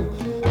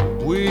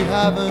 We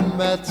haven't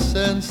met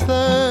since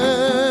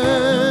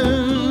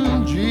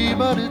then, gee,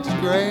 but it's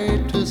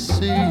great to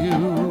see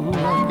you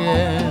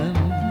again.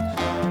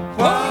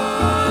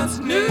 What's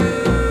new?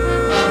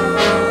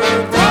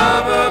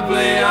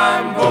 Probably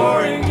I'm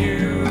boring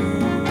you,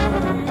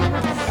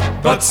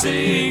 but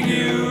seeing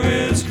you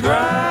is grand.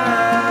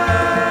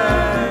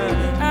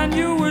 And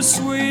you were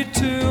sweet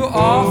to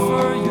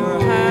offer your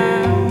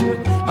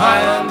hand. I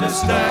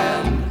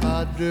understand. I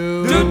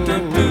do. Do, do,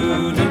 do,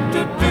 do,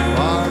 do, do.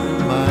 Why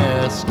am I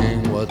asking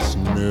what's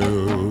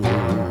new?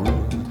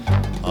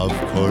 Of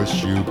course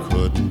you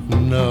couldn't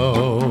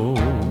know.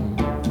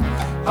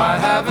 I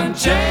haven't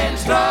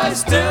changed, I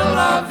still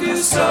love you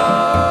so. I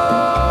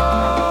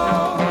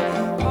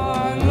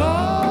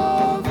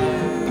love you.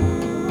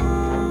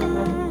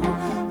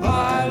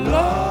 I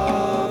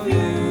love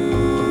you.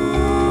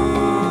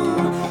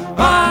 I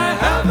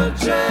haven't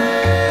changed,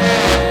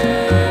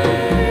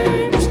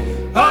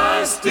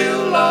 I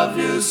still love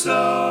you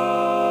so.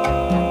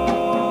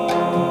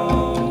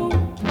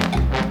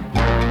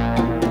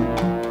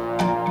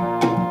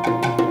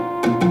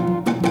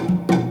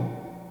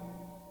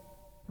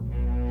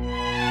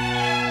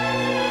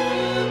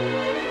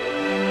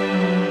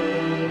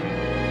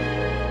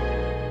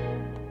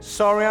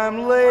 Sorry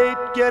I'm late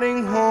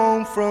getting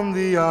home from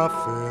the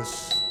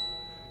office.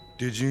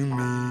 Did you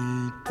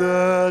meet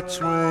the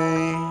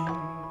train?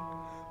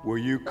 Were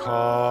you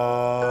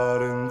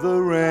caught in the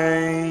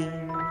rain?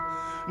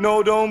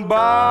 No, don't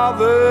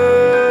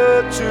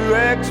bother to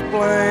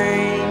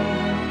explain.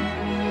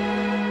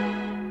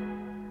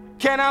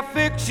 Can I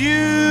fix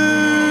you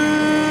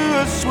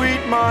a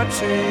sweet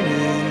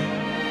martini?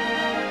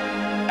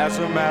 As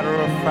a matter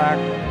of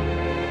fact,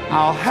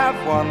 I'll have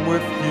one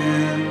with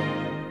you.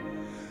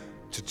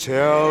 To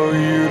tell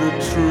you the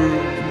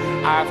truth,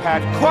 I've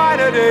had quite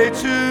a day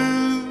too.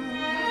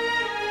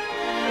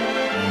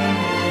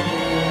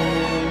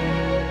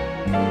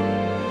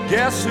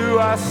 Guess who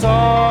I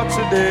saw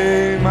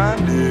today, my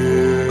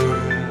dear?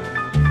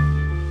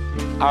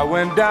 I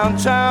went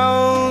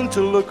downtown to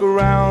look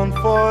around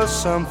for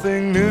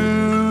something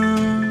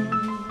new,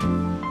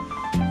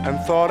 and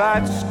thought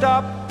I'd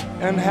stop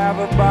and have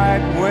a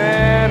bite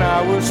when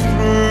I was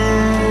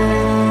through.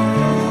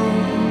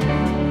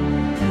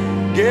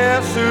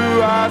 Guess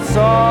who I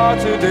saw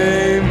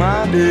today,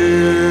 my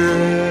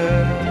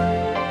dear?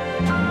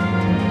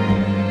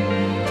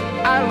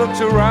 I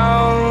looked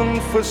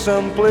around for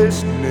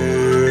someplace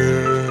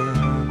near,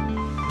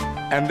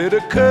 and it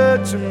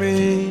occurred to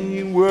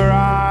me where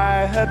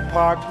I had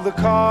parked the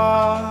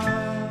car,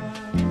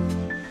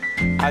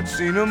 I'd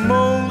seen a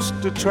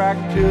most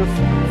attractive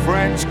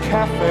French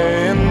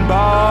cafe and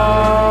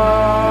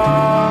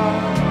bar.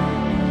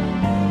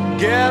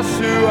 Guess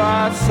who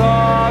I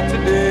saw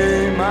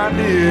today, my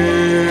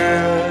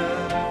dear?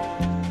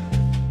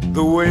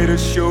 The waiter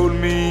showed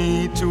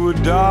me to a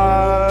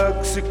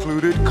dark,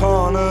 secluded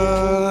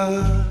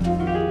corner,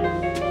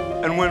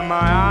 and when my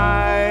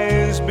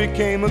eyes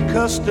became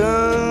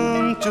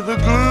accustomed to the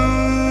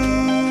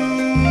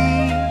gloom,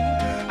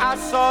 I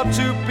saw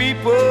two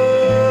people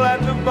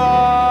at the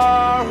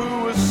bar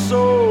who were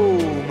so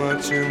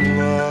much in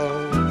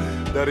love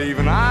that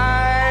even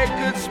I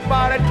could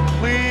spot it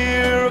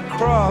clear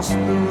across the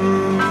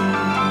room.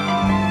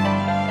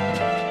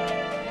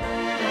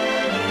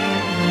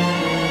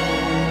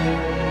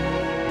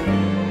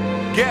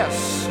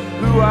 Guess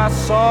who I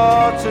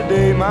saw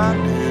today, my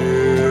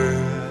dear?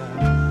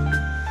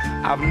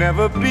 I've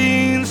never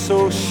been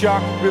so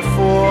shocked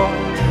before.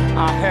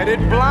 I headed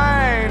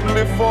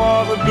blindly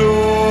for the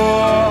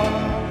door.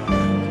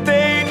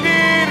 They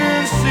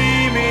didn't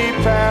see me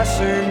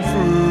passing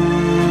through.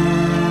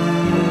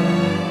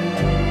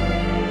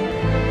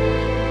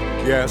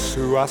 Guess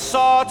who I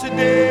saw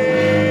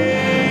today?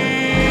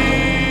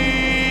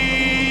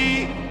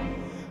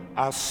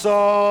 I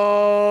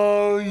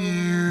saw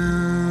you.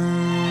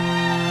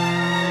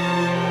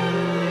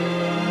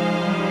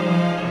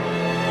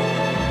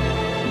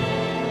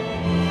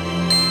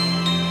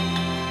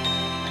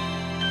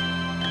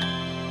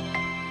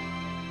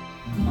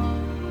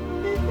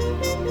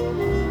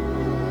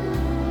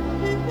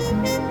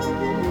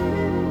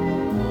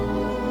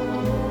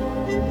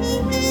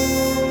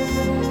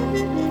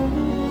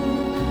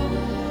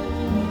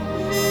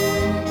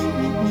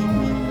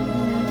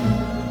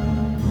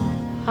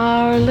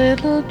 Our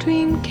little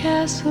dream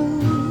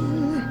castle,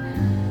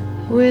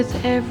 with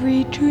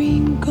every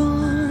dream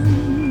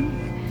gone,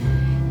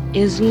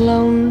 is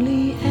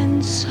lonely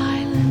and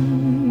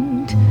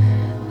silent.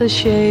 The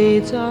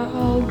shades are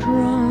all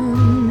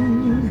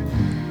drawn,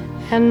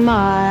 and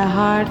my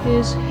heart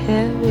is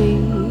heavy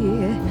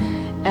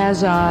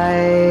as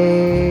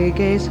I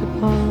gaze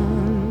upon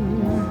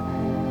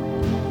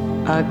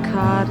a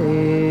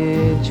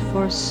cottage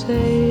for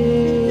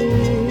sale.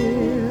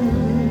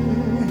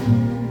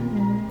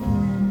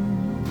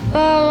 The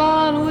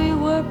lawn we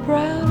were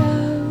proud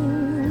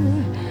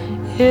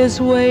of is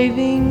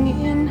waving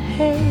in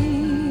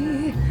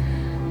hay.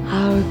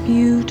 Our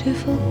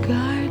beautiful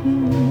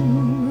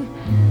garden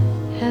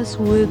has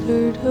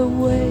withered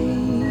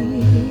away.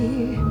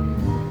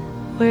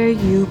 Where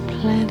you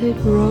planted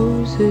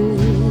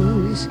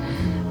roses,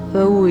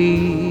 the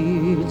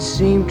weeds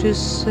seem to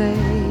say,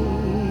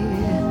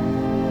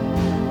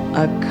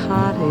 a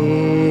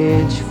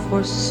cottage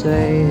for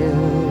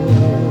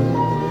sale.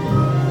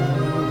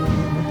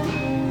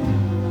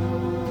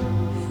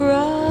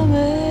 From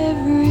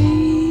every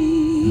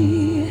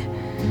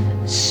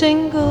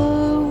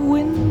single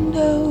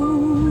window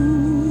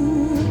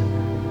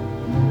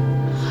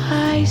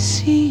I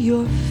see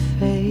your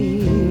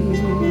face,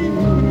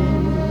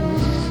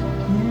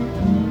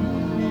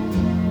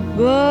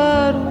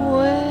 but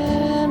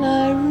when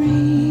I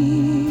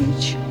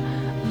reach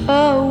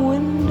a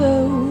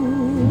window,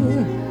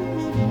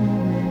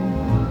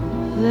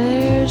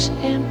 there's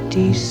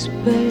empty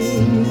space.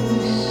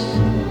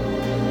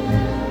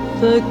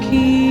 The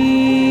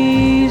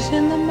keys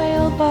in the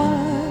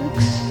mailbox,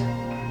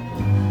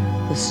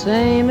 the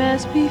same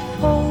as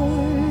before,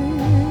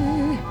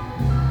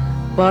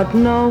 but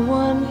no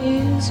one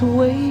is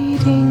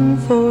waiting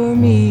for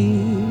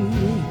me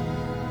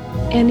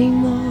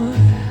anymore.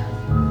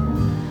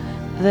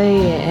 The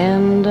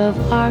end of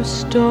our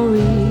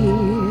story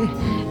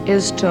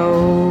is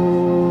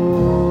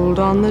told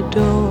on the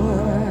door.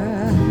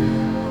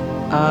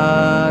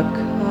 A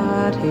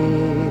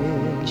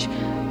cottage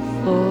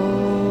for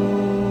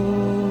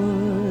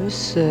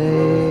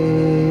sale.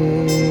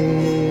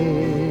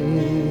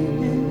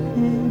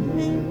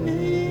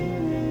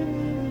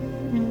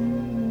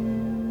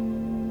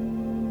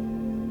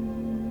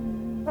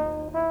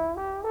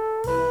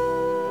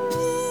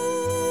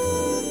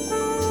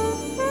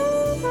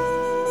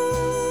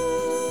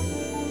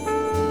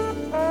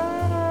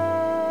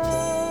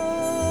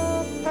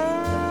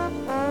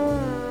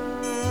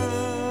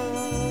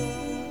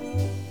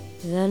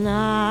 The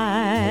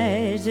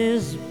night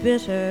is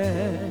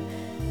bitter,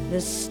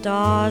 the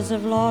stars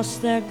have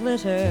lost their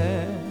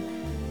glitter,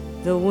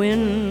 the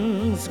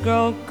winds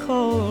grow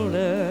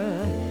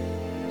colder,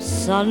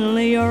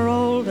 suddenly you're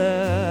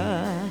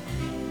older,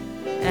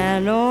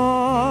 and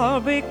all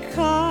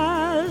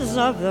because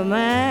of the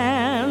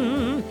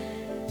man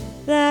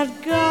that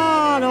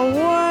got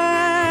away.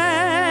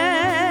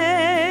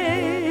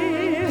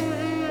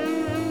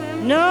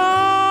 No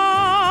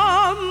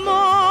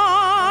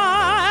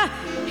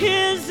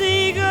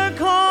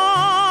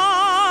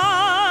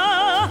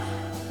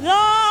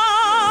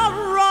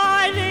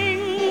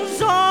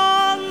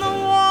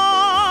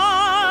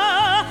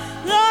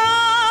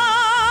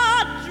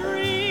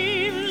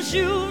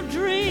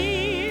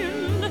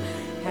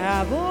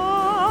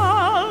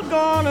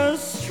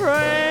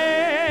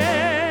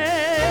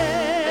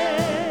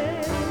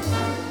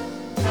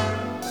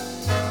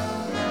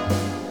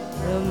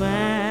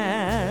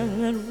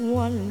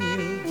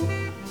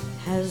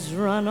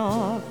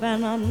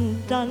and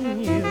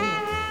undone you.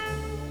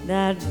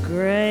 That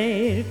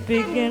great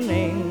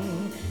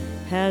beginning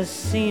has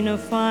seen a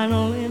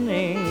final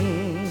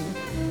inning.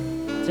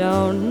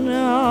 Don't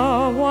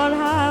know what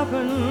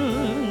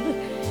happened,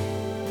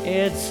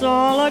 it's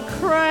all a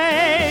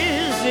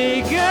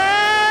crazy game.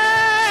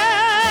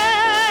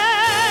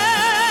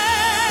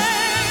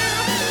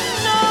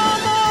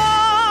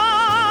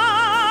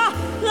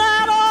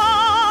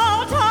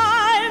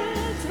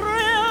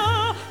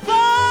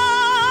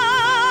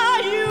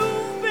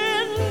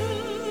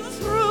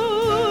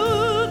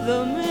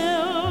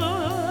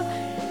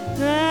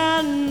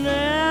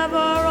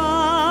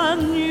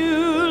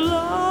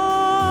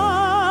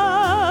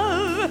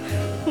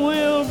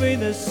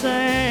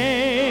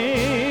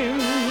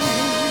 Same.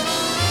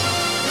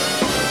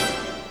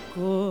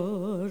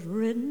 Good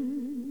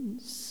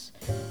riddance,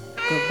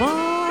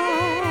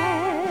 goodbye.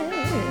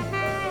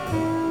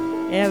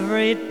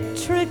 Every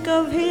trick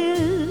of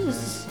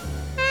his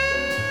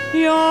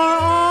you're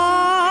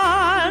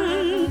on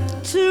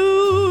to,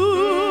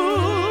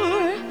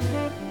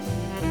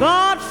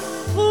 but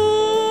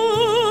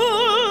fools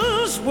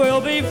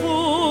will be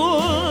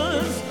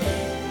fools,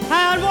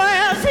 and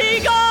where's he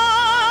gone?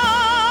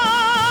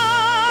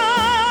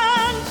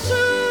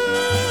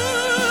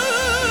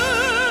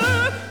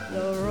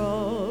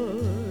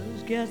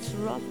 Gets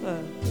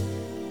rougher,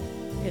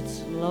 it's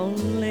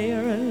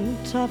lonelier and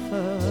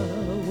tougher.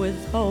 With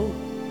hope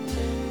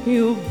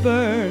you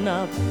burn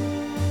up,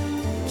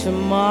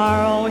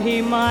 tomorrow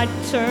he might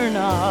turn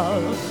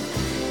up.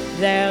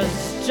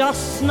 There's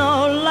just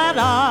no let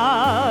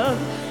up,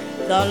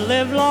 the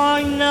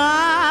livelong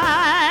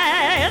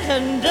night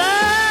and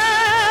day.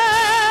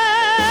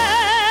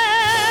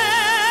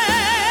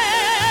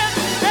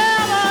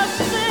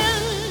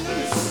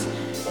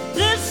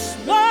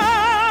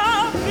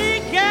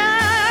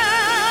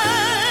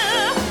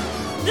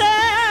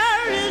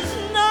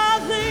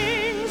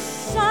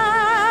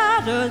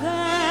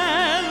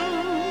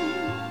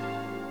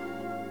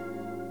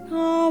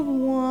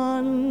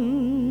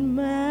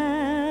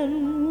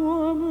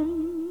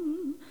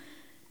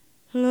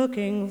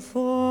 looking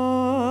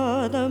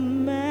for the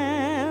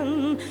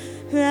man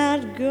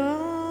that got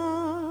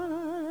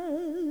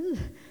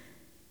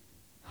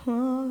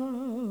away.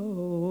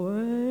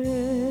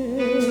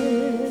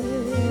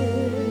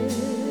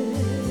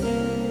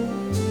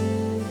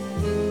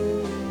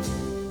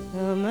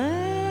 The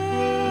man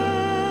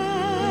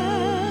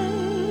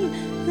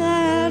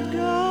that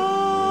got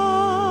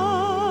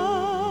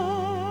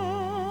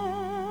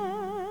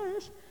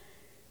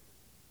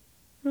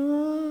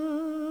away.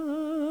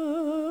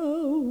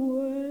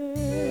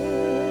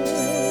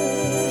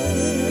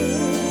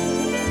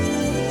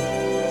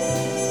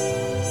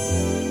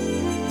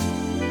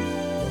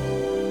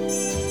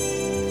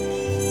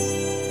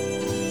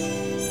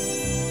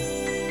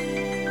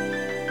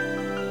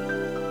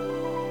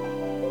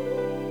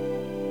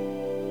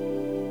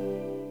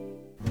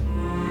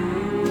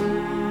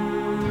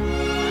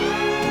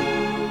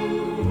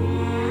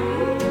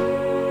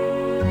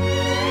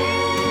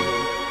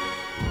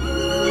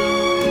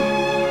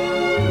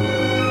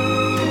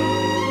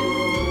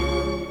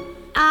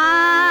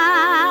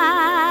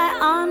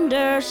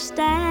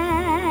 Understand,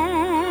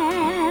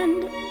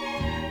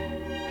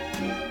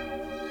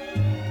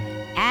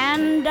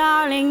 and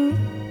darling,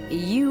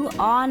 you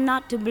are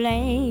not to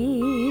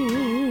blame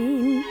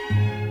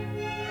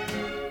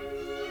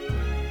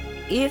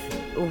if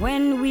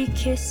when we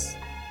kiss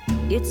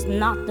it's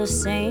not the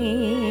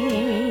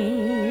same.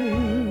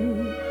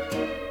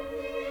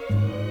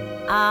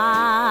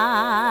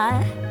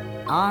 I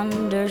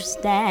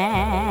understand.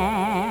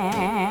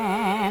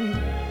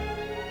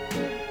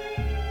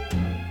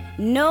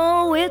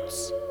 No,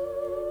 it's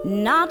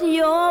not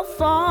your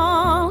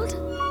fault,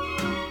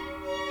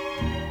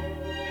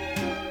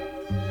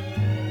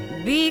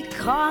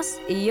 because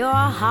your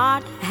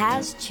heart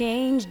has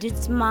changed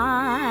its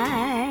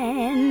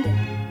mind.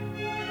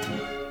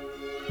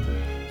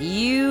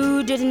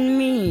 You didn't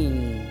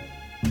mean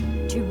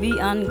to be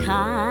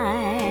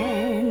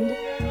unkind.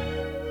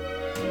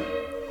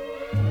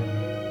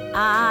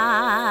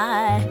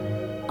 I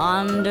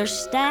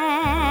understand.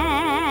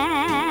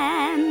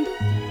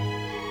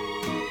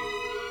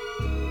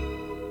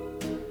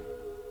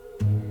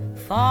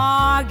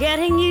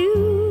 Forgetting you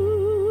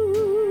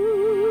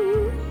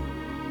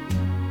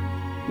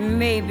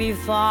may be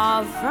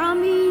far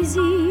from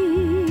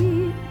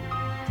easy.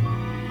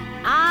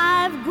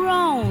 I've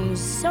grown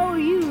so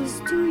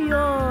used to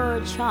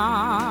your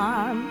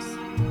charms.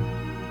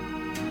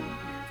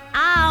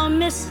 I'll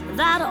miss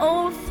that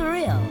old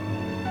thrill,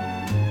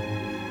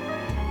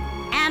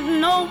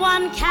 and no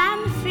one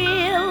can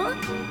fill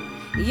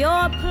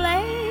your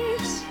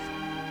place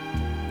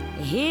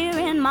here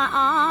in my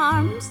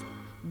arms.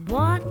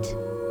 But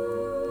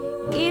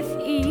if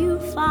you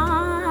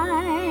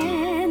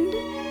find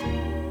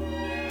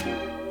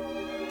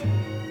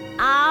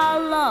our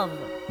love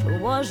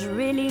was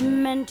really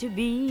meant to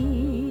be,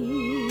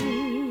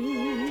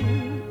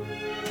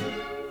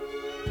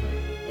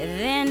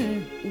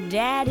 then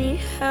Daddy,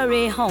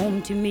 hurry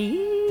home to me,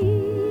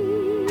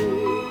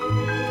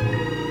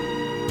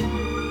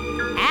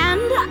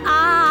 and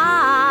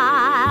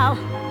I'll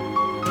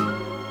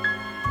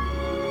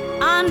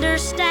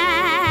understand.